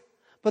embrace,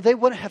 but they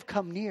wouldn't have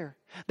come near.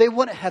 They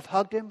wouldn't have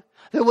hugged him.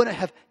 They wouldn't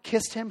have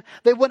kissed him.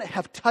 They wouldn't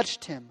have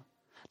touched him,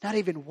 not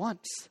even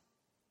once.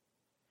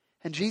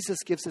 And Jesus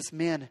gives this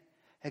man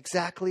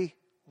exactly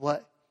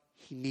what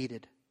he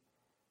needed.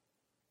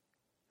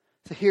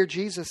 So here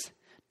Jesus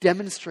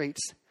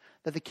demonstrates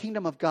that the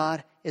kingdom of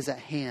God is at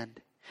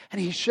hand. And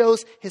he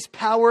shows his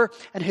power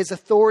and his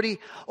authority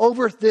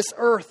over this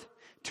earth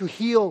to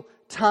heal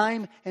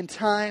time and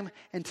time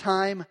and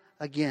time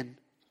again.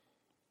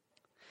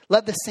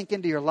 Let this sink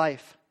into your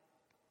life.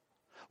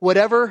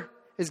 whatever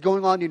is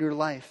going on in your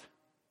life,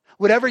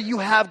 whatever you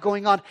have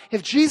going on,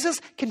 if Jesus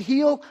can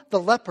heal the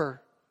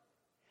leper,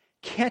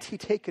 can't he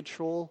take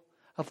control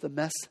of the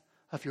mess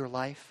of your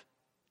life?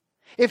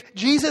 If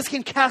Jesus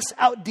can cast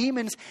out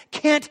demons,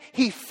 can't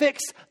he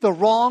fix the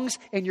wrongs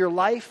in your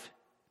life?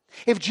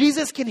 If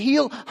Jesus can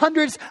heal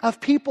hundreds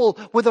of people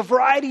with a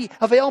variety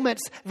of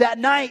ailments that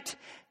night,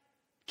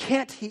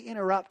 can't he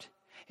interrupt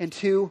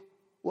into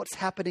what's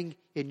happening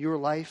in your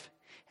life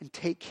and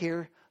take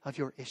care of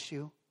your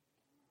issue?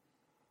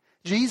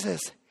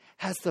 Jesus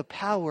has the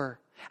power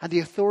and the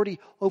authority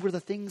over the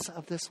things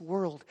of this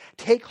world.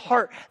 Take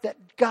heart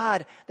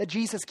that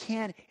Jesus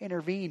can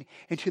intervene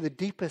into the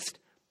deepest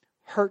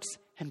hurts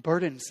and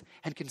burdens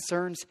and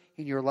concerns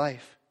in your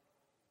life.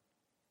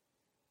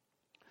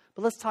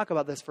 But let's talk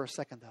about this for a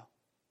second, though.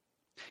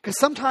 Because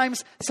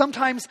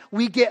sometimes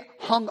we get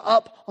hung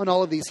up on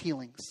all of these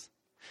healings.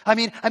 I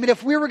mean,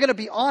 if we were going to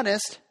be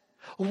honest,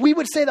 we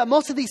would say that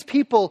most of these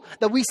people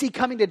that we see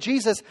coming to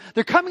Jesus,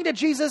 they're coming to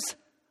Jesus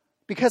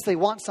because they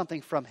want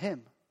something from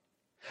him.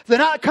 They're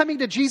not coming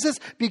to Jesus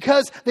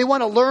because they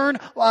want to learn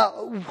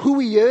who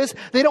he is.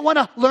 They don't want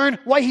to learn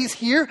why he's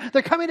here.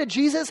 They're coming to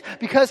Jesus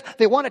because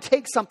they want to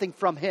take something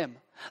from him.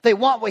 They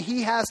want what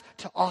he has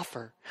to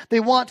offer. They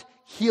want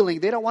healing.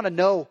 They don't want to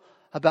know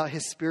about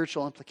his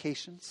spiritual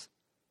implications.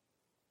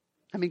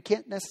 I mean,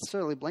 can't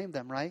necessarily blame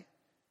them, right?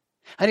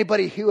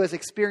 Anybody who has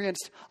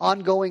experienced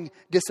ongoing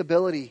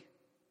disability,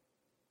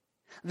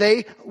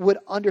 they would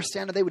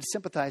understand and they would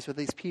sympathize with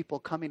these people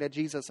coming to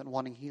Jesus and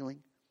wanting healing.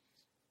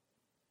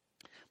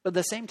 But at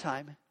the same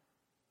time,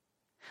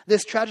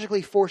 this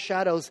tragically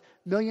foreshadows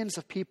millions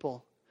of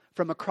people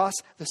from across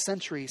the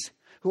centuries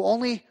who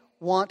only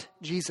want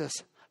Jesus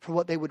for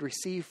what they would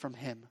receive from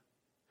him.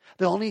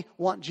 They only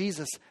want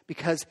Jesus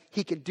because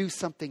he can do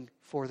something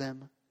for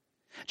them.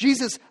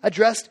 Jesus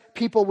addressed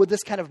people with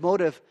this kind of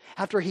motive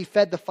after he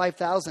fed the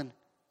 5,000,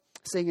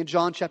 saying in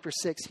John chapter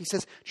 6, he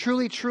says,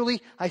 "Truly,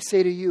 truly, I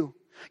say to you,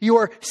 you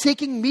are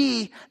seeking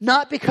me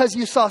not because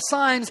you saw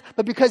signs,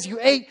 but because you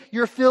ate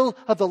your fill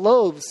of the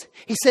loaves."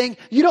 He's saying,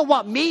 you don't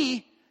want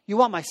me, you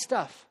want my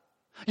stuff.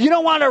 You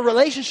don't want a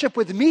relationship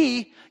with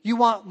me, you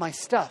want my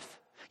stuff.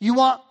 You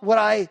want what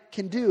I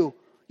can do.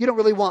 You don't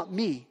really want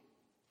me.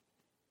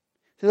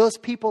 To those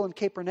people in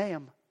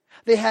Capernaum,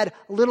 they had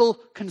little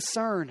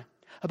concern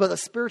about the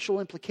spiritual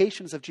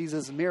implications of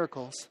Jesus'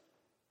 miracles.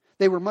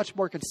 They were much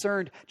more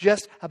concerned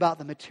just about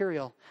the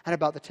material and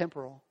about the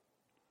temporal.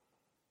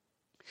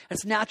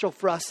 It's natural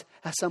for us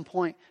at some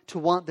point to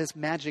want this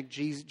magic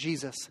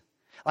Jesus.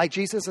 Like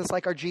Jesus is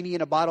like our genie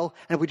in a bottle,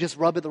 and if we just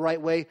rub it the right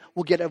way,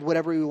 we'll get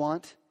whatever we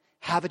want.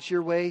 Have it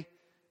your way.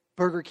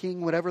 Burger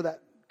King, whatever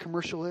that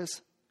commercial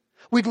is.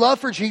 We'd love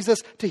for Jesus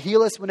to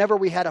heal us whenever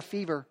we had a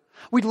fever.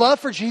 We'd love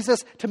for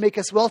Jesus to make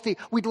us wealthy.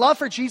 We'd love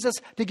for Jesus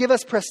to give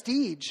us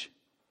prestige.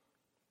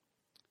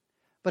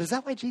 But is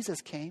that why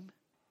Jesus came?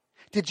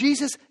 Did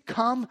Jesus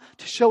come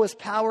to show his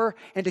power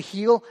and to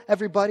heal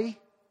everybody?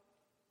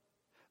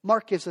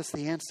 Mark gives us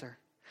the answer.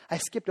 I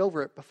skipped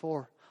over it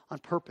before on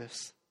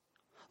purpose.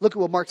 Look at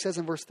what Mark says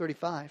in verse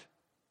 35.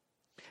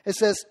 It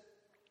says,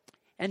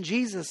 "And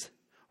Jesus,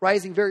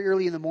 rising very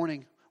early in the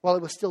morning, while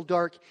it was still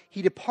dark,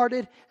 he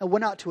departed and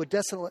went out to a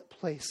desolate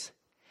place,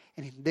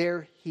 and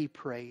there he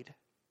prayed."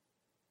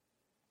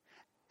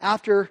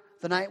 After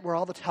the night where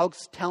all the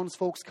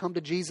townsfolk come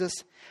to Jesus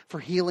for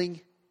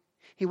healing,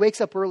 he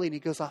wakes up early and he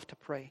goes off to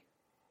pray.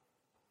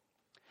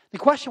 The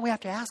question we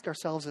have to ask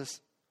ourselves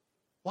is,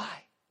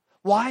 why?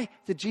 Why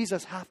did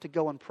Jesus have to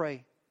go and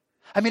pray?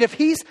 I mean, if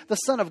he's the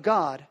Son of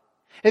God,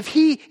 if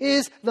he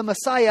is the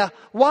Messiah,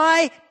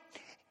 why,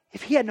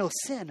 if he had no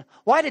sin,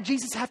 why did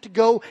Jesus have to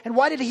go and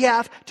why did he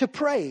have to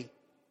pray?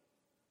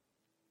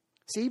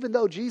 See, even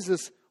though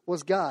Jesus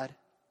was God,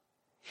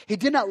 he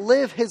did not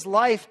live his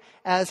life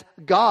as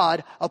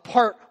God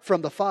apart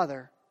from the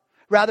Father.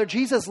 Rather,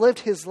 Jesus lived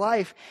his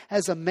life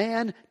as a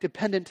man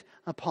dependent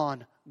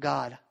upon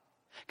God.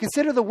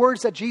 Consider the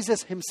words that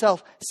Jesus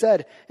himself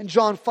said. In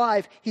John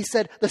 5, he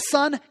said, "The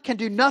Son can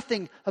do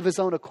nothing of his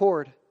own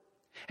accord."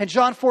 In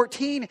John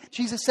 14,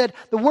 Jesus said,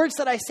 "The words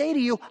that I say to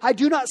you, I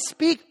do not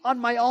speak on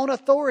my own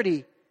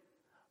authority,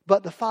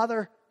 but the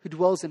Father who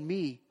dwells in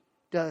me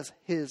does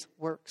his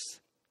works."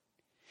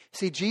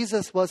 See,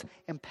 Jesus was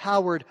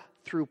empowered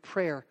through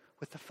prayer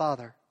with the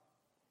Father.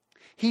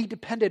 He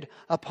depended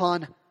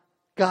upon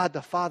God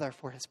the Father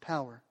for his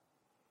power.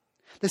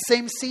 The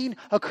same scene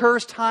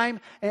occurs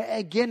time and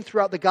again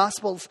throughout the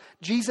Gospels.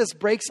 Jesus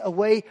breaks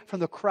away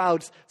from the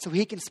crowds so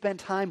he can spend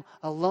time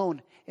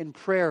alone in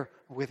prayer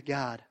with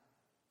God.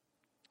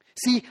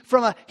 See,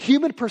 from a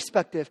human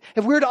perspective,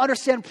 if we were to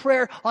understand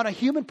prayer on a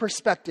human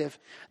perspective,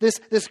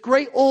 this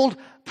great old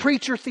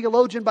preacher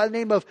theologian by the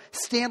name of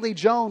Stanley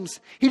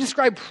Jones, he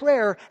described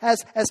prayer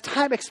as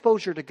time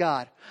exposure to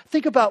God.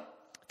 Think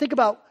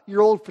about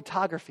your old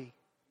photography.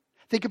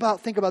 Think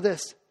about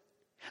this.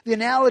 The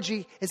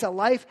analogy is that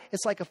life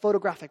is like a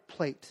photographic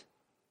plate.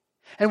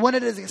 And when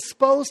it is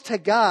exposed to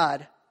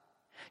God,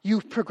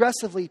 you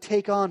progressively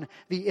take on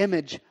the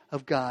image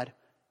of God,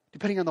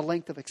 depending on the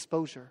length of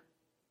exposure.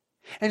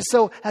 And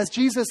so as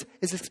Jesus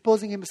is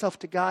exposing himself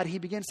to God, he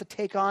begins to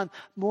take on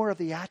more of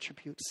the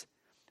attributes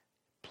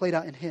played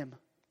out in him.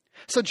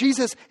 So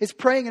Jesus is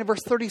praying, and in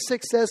verse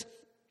 36 says,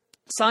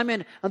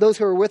 Simon and those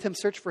who were with him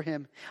searched for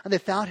him, and they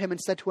found him and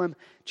said to him,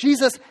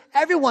 Jesus,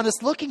 everyone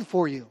is looking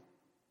for you.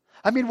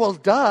 Well,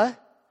 duh.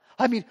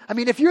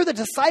 If you're the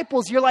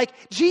disciples, you're like,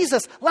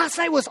 Jesus, last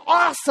night was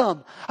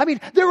awesome.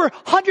 There were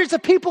hundreds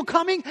of people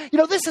coming.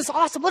 This is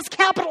awesome. Let's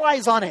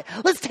capitalize on it.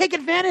 Let's take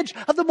advantage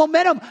of the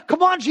momentum.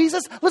 Come on,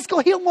 Jesus. Let's go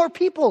heal more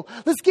people.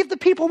 Let's give the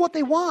people what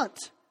they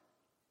want.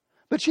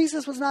 But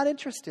Jesus was not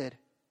interested.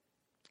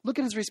 Look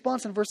at his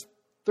response in verse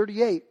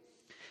 38.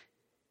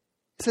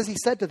 It says, he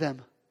said to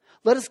them,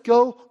 let us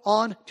go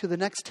on to the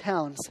next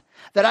towns,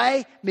 that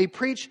I may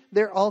preach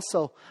there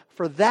also,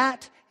 for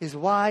that is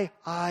why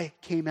I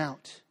came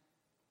out.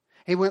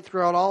 He went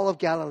throughout all of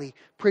Galilee,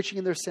 preaching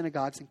in their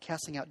synagogues and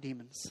casting out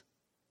demons.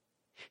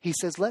 He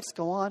says, let's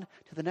go on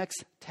to the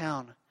next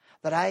town,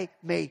 that I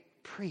may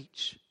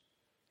preach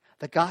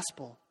the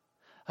gospel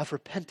of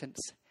repentance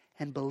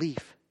and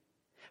belief.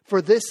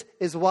 For this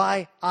is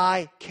why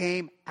I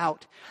came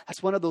out.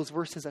 That's one of those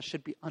verses that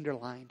should be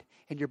underlined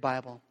in your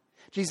Bible.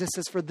 Jesus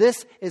says, for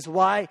this is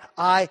why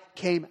I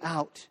came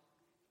out.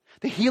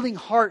 The healing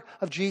heart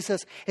of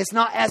Jesus is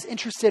not as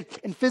interested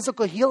in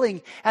physical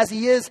healing as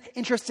he is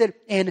interested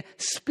in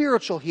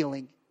spiritual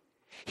healing.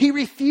 He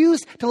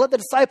refused to let the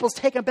disciples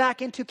take him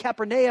back into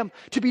Capernaum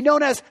to be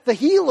known as the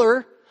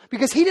healer,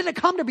 because he didn't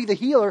come to be the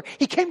healer.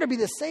 He came to be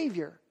the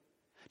Savior.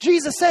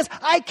 Jesus says,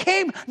 I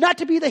came not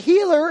to be the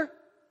healer.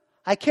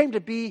 I came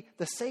to be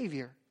the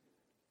Savior.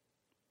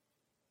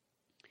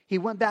 He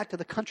went back to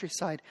the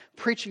countryside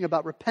preaching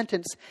about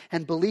repentance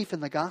and belief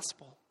in the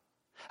gospel.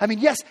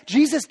 Yes,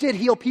 Jesus did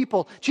heal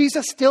people.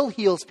 Jesus still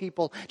heals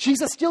people.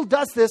 Jesus still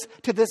does this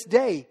to this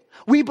day.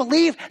 We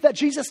believe that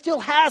Jesus still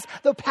has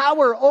the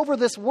power over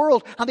this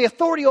world and the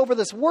authority over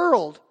this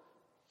world.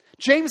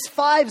 James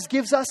 5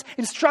 gives us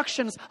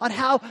instructions on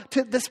how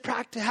this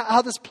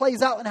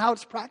plays out and how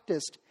it's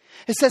practiced.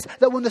 It says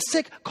that when the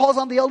sick calls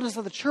on the elders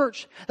of the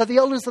church,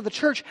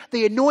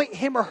 they anoint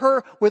him or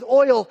her with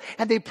oil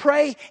and they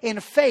pray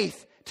in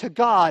faith to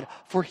God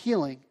for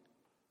healing.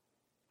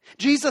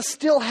 Jesus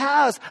still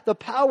has the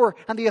power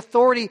and the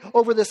authority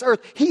over this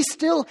earth. He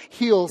still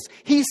heals.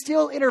 He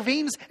still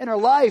intervenes in our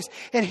lives.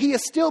 And he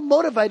is still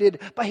motivated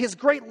by his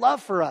great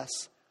love for us.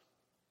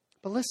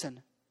 But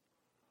listen,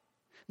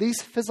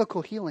 these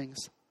physical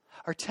healings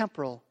are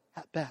temporal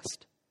at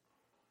best.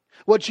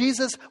 What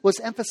Jesus was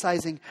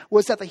emphasizing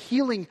was that the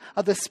healing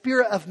of the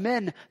spirit of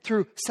men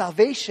through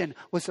salvation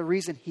was the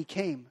reason he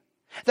came.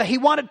 That he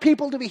wanted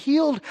people to be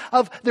healed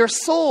of their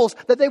souls,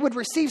 that they would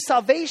receive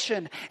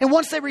salvation. And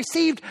once they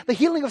received the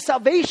healing of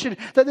salvation,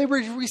 that they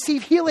would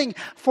receive healing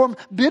from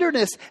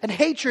bitterness and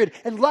hatred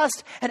and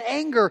lust and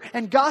anger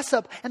and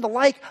gossip and the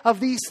like of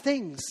these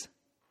things.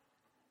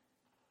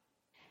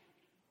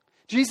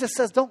 Jesus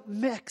says, don't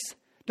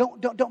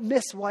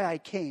miss why I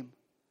came.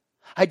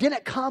 I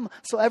didn't come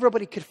so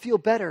everybody could feel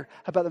better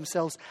about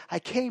themselves. I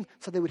came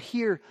so they would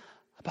hear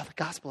about the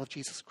gospel of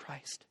Jesus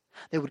Christ.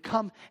 They would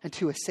come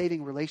into a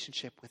saving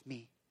relationship with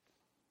me.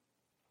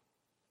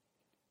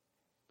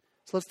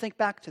 So let's think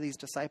back to these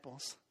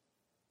disciples.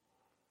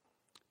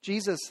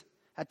 Jesus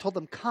had told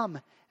them, come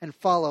and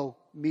follow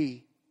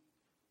me.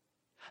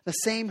 The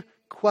same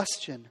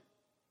question.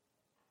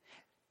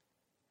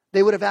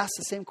 They would have asked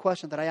the same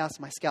question that I asked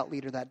my scout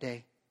leader that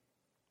day.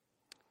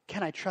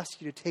 Can I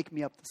trust you to take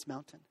me up this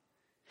mountain?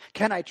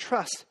 Can I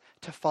trust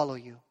to follow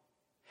you?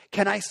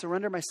 Can I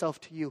surrender myself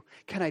to you?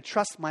 Can I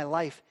trust my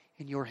life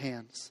in your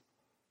hands?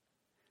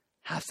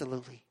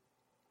 Absolutely.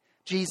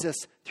 Jesus,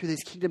 through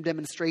these kingdom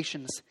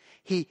demonstrations,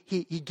 he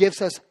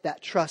gives us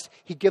that trust.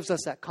 He gives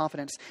us that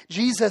confidence.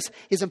 Jesus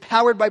is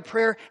empowered by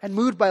prayer and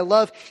moved by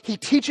love. He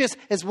teaches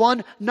as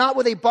one, not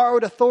with a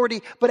borrowed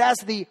authority, but as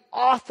the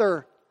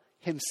author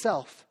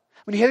himself.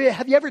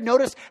 Have you ever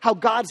noticed how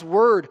God's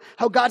word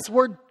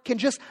can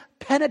just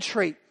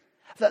penetrate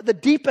the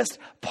deepest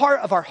part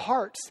of our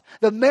hearts,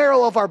 the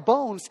marrow of our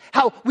bones,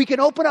 how we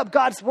can open up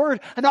God's word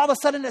and all of a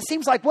sudden it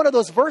seems like one of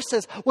those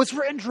verses was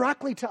written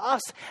directly to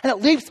us and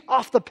it leaps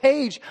off the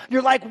page. And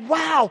you're like,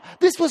 wow,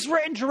 this was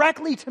written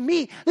directly to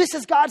me. This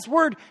is God's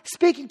word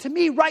speaking to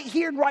me right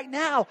here and right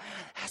now.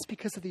 That's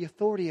because of the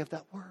authority of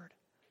that word.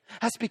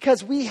 That's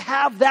because we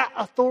have that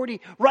authority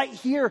right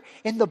here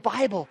in the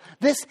Bible.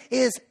 This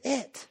is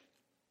it.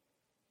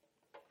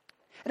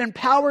 And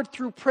empowered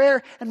through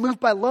prayer and moved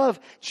by love,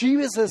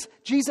 Jesus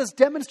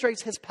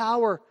demonstrates his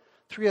power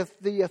through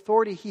the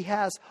authority he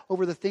has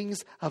over the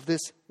things of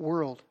this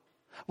world.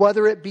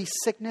 Whether it be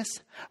sickness,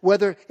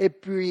 whether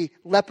it be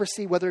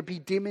leprosy, whether it be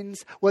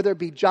demons, whether it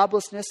be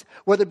joblessness,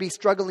 whether it be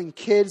struggling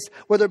kids,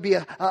 whether it be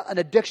an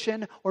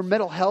addiction or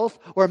mental health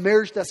or a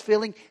marriage that's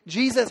failing,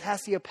 Jesus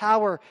has the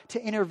power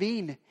to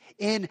intervene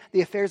in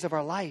the affairs of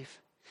our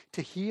life,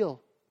 to heal,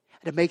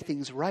 and to make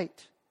things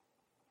right.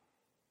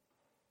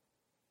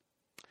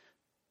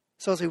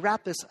 So as we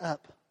wrap this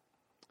up,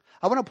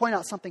 I want to point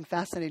out something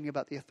fascinating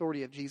about the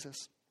authority of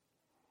Jesus.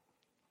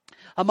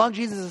 Among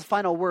Jesus'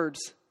 final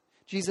words,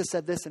 Jesus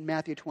said this in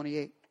Matthew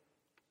 28.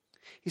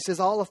 He says,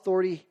 all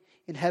authority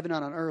in heaven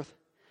and on earth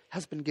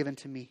has been given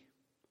to me.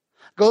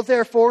 Go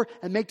therefore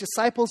and make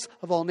disciples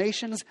of all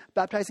nations,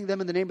 baptizing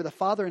them in the name of the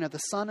Father and of the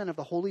Son and of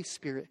the Holy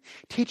Spirit,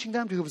 teaching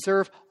them to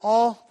observe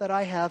all that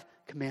I have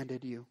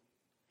commanded you.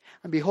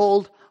 And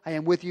behold, I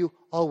am with you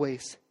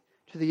always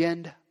to the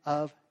end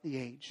of the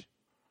age.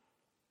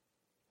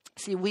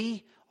 See,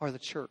 we are the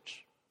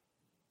church.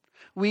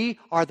 We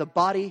are the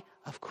body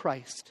of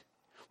Christ,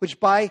 which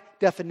by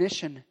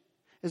definition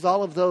is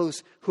all of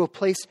those who have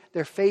placed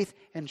their faith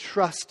and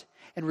trust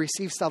and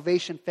received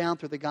salvation found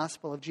through the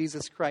gospel of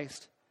Jesus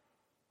Christ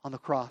on the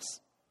cross.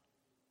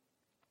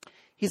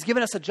 He's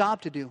given us a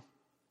job to do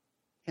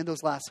in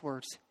those last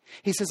words.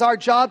 He says our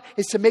job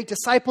is to make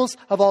disciples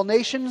of all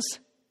nations,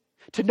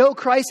 to know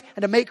Christ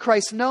and to make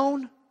Christ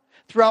known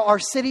throughout our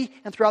city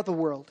and throughout the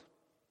world.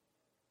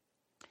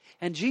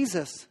 And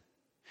Jesus,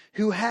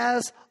 who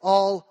has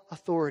all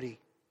authority,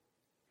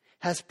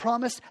 has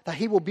promised that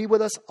He will be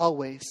with us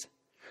always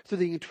through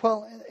the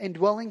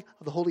indwelling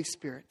of the Holy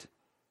Spirit.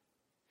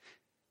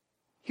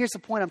 Here's the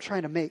point I'm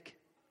trying to make.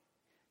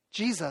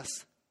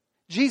 Jesus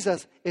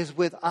is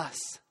with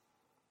us.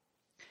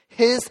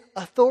 His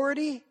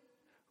authority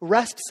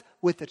rests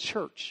with the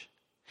church.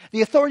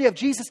 The authority of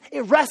Jesus,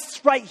 it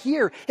rests right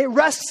here. It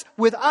rests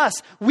with us.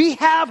 We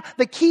have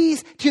the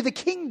keys to the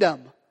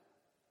kingdom.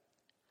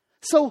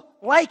 So,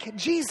 like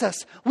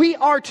Jesus, we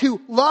are to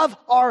love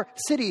our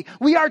city.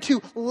 We are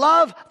to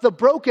love the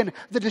broken,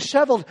 the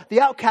disheveled,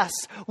 the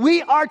outcasts.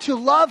 We are to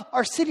love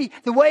our city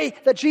the way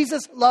that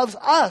Jesus loves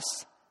us.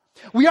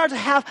 We are to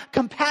have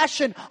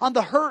compassion on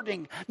the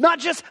hurting, not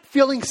just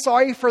feeling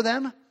sorry for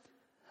them,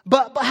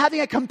 but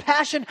having a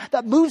compassion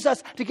that moves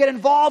us to get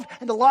involved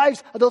in the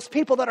lives of those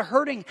people that are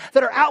hurting,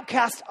 that are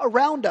outcasts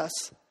around us.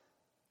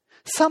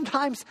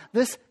 Sometimes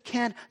this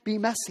can be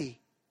messy.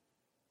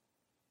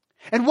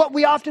 And what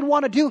we often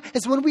want to do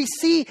is when we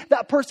see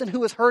that person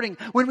who is hurting,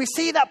 when we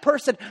see that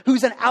person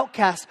who's an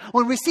outcast,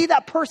 when we see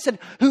that person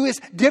who is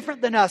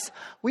different than us,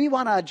 we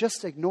want to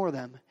just ignore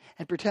them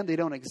and pretend they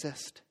don't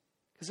exist.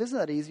 Because isn't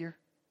that easier?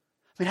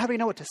 I mean, how do we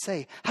know what to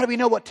say? How do we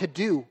know what to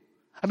do?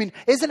 I mean,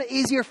 isn't it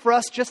easier for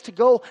us just to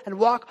go and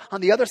walk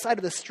on the other side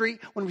of the street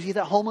when we see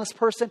that homeless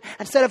person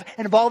instead of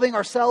involving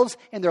ourselves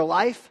in their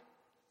life?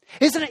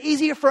 Isn't it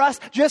easier for us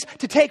just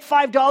to take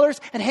 $5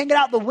 and hang it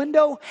out the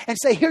window and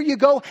say, here you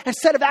go,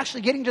 instead of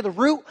actually getting to the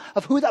root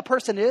of who that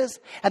person is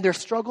and their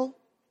struggle?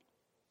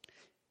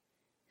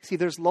 See,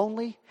 there's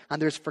lonely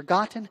and there's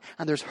forgotten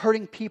and there's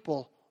hurting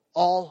people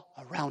all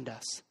around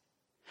us.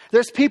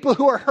 There's people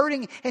who are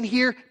hurting in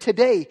here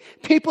today.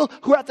 People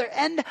who are at the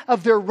end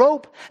of their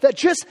rope that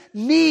just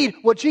need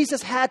what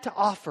Jesus had to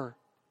offer.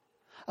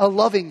 A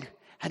loving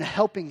and a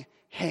helping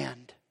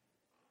hand.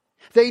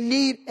 They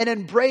need an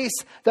embrace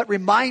that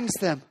reminds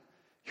them,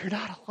 you're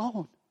not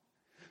alone.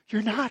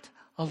 You're not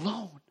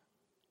alone.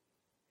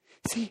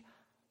 See,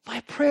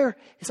 my prayer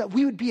is that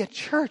we would be a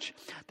church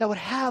that would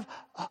have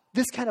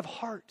this kind of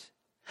heart.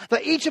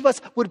 That each of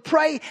us would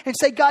pray and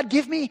say, God,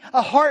 give me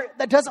a heart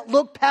that doesn't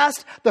look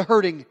past the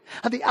hurting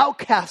and the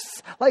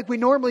outcasts like we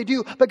normally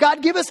do. But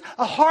God, give us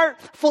a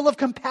heart full of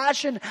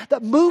compassion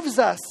that moves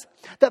us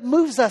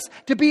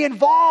to be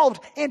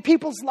involved in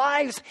people's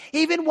lives,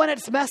 even when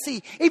it's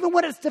messy, even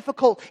when it's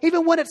difficult,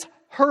 even when it's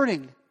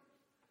hurting.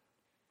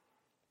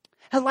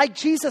 And like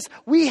Jesus,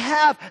 we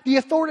have the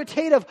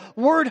authoritative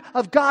Word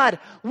of God.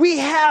 We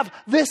have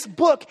this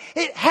book.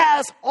 It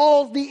has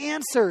all the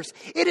answers.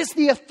 It is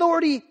the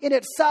authority in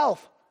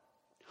itself.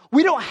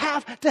 We don't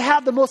have to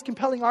have the most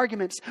compelling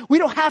arguments. We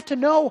don't have to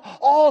know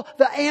all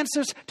the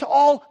answers to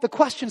all the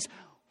questions.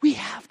 We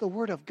have the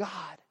Word of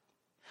God.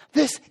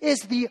 This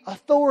is the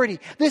authority.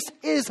 This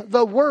is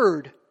the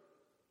Word.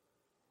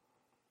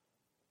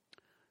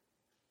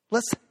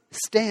 Let's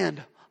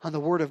stand on the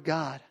Word of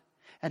God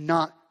and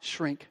not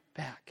shrink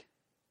back.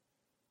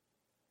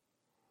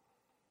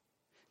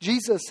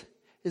 Jesus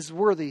is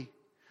worthy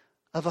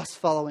of us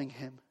following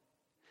Him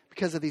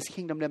because of these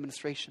kingdom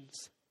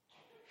demonstrations.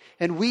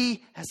 And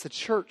we as the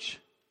church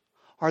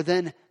are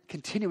then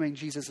continuing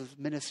Jesus'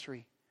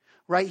 ministry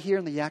right here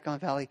in the Yakima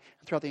Valley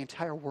and throughout the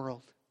entire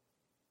world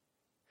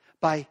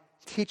by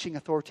teaching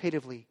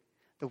authoritatively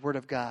the Word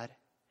of God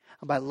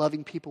and by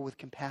loving people with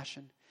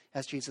compassion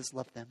as Jesus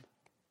loved them.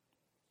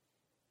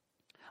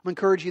 I'm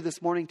encouraging you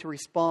this morning to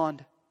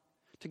respond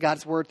to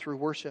God's Word through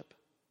worship.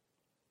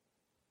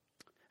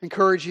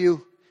 Encourage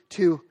you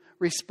to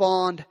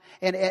respond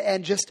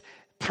and just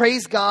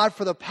praise God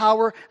for the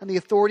power and the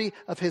authority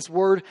of His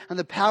Word and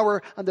the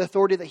power and the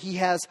authority that He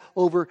has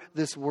over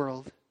this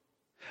world.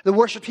 The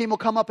worship team will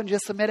come up in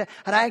just a minute,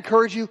 and I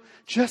encourage you,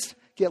 just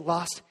get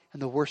lost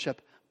in the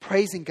worship,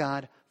 praising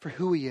God for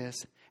who He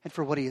is and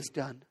for what He has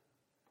done.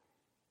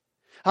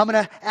 I'm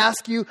going to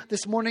ask you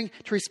this morning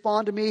to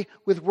respond to me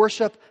with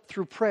worship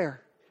through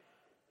prayer.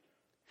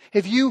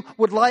 If you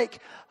would like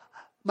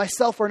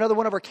myself or another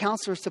one of our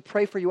counselors to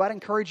pray for you, I'd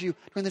encourage you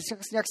during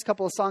the next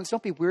couple of songs,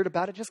 don't be weird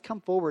about it. Just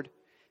come forward.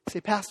 Say,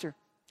 Pastor,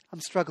 I'm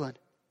struggling.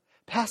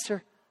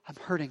 Pastor, I'm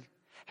hurting.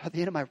 I'm at the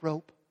end of my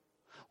rope.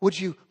 Would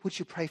you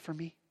pray for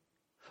me?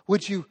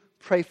 Would you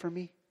pray for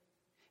me?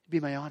 It'd be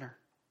my honor.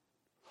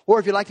 Or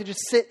if you'd like to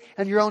just sit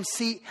in your own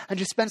seat and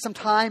just spend some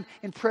time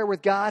in prayer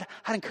with God,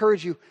 I'd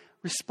encourage you,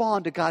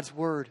 respond to God's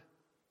word.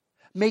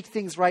 Make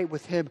things right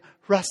with Him.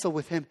 Wrestle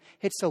with Him.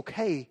 It's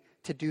okay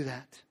to do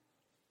that.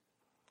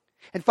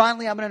 And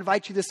finally, I'm going to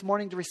invite you this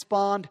morning to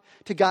respond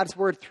to God's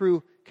word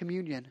through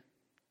communion.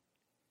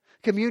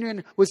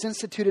 Communion was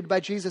instituted by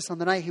Jesus on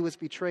the night He was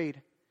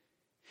betrayed.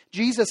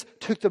 Jesus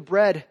took the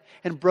bread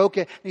and broke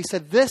it, and He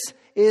said, "This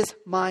is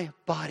my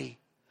body,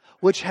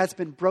 which has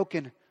been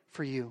broken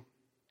for you."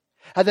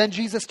 And then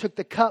Jesus took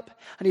the cup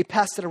and He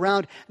passed it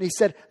around, and He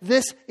said,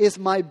 "This is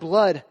my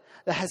blood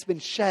that has been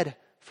shed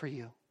for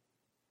you."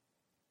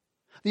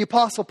 The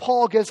Apostle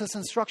Paul gives us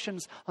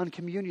instructions on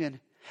communion,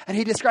 and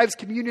he describes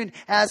communion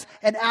as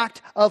an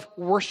act of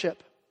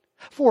worship.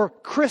 For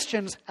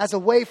Christians, as a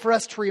way for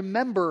us to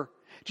remember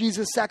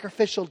Jesus'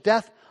 sacrificial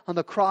death on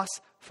the cross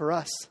for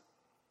us.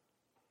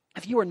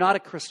 If you are not a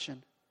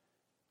Christian,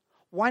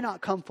 why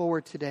not come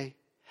forward today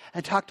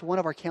and talk to one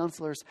of our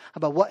counselors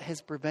about what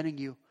is preventing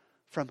you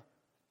from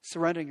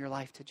surrendering your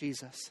life to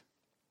Jesus?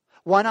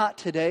 Why not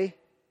today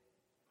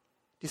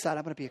decide,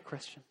 I'm going to be a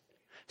Christian?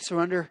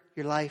 Surrender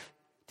your life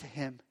to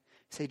Him.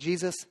 Say,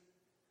 "Jesus,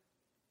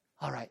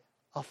 all right,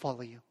 I'll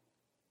follow you."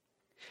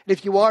 And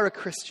if you are a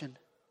Christian,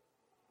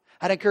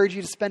 I'd encourage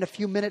you to spend a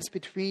few minutes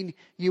between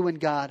you and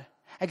God.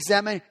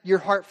 Examine your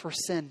heart for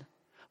sin.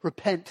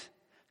 Repent.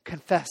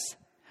 Confess.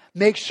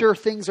 Make sure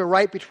things are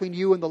right between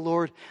you and the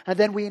Lord. And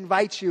then we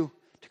invite you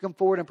to come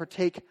forward and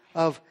partake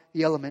of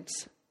the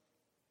elements.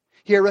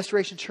 Here at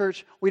Restoration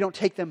Church, we don't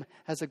take them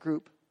as a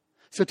group.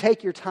 So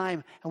take your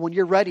time, and when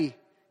you're ready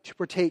to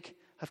partake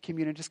of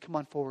communion, just come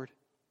on forward.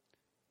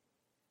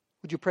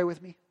 Would you pray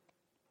with me?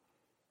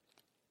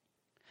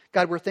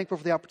 God, we're thankful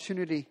for the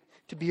opportunity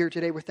to be here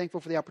today. We're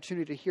thankful for the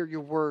opportunity to hear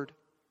your word.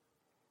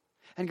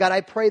 And God,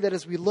 I pray that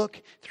as we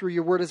look through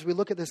your word, as we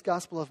look at this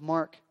Gospel of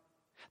Mark,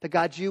 that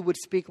God, you would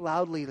speak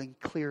loudly and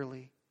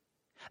clearly.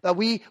 That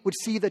we would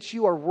see that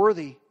you are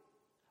worthy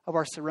of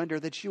our surrender,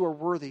 that you are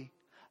worthy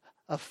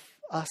of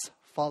us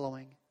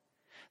following.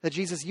 That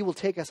Jesus, you will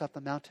take us up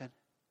the mountain.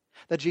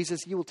 That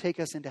Jesus, you will take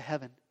us into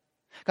heaven.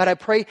 God, I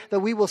pray that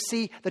we will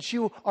see that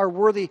you are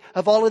worthy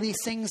of all of these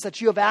things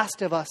that you have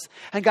asked of us.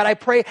 And God, I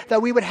pray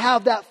that we would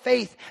have that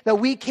faith that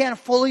we can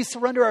fully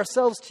surrender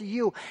ourselves to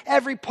you,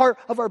 every part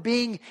of our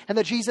being, and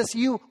that Jesus,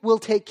 you will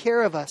take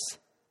care of us.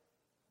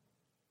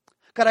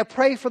 God, I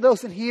pray for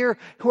those in here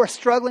who are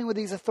struggling with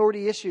these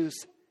authority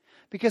issues,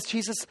 because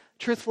Jesus,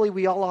 truthfully,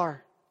 we all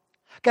are.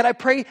 God, I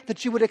pray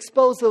that you would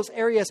expose those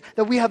areas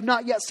that we have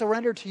not yet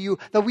surrendered to you,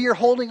 that we are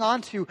holding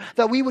on to,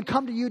 that we would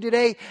come to you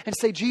today and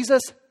say,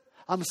 Jesus,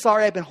 I'm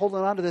sorry I've been holding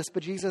on to this,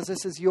 but Jesus,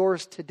 this is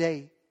yours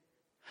today.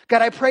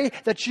 God, I pray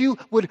that you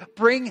would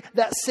bring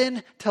that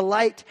sin to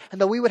light,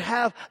 and that we would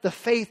have the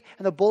faith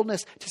and the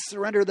boldness to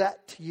surrender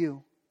that to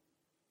you.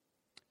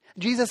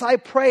 Jesus, I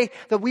pray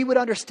that we would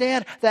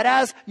understand that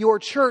as your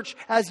church,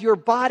 as your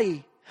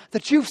body,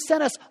 that you've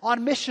sent us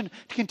on mission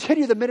to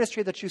continue the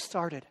ministry that you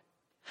started.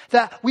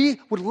 That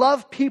we would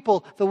love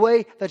people the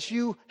way that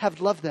you have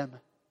loved them.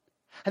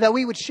 And that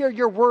we would share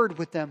your word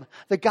with them,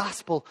 the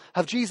gospel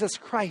of Jesus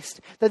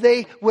Christ. That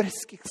they would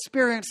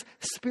experience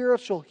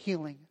spiritual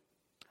healing.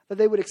 That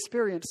they would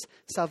experience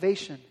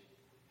salvation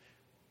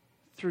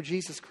through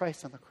Jesus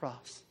Christ on the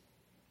cross.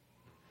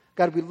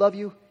 God, we love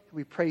you and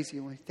we praise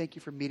you, and we thank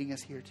you for meeting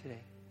us here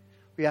today.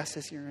 We ask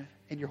this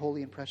in your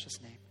holy and precious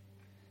name.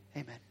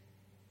 Amen.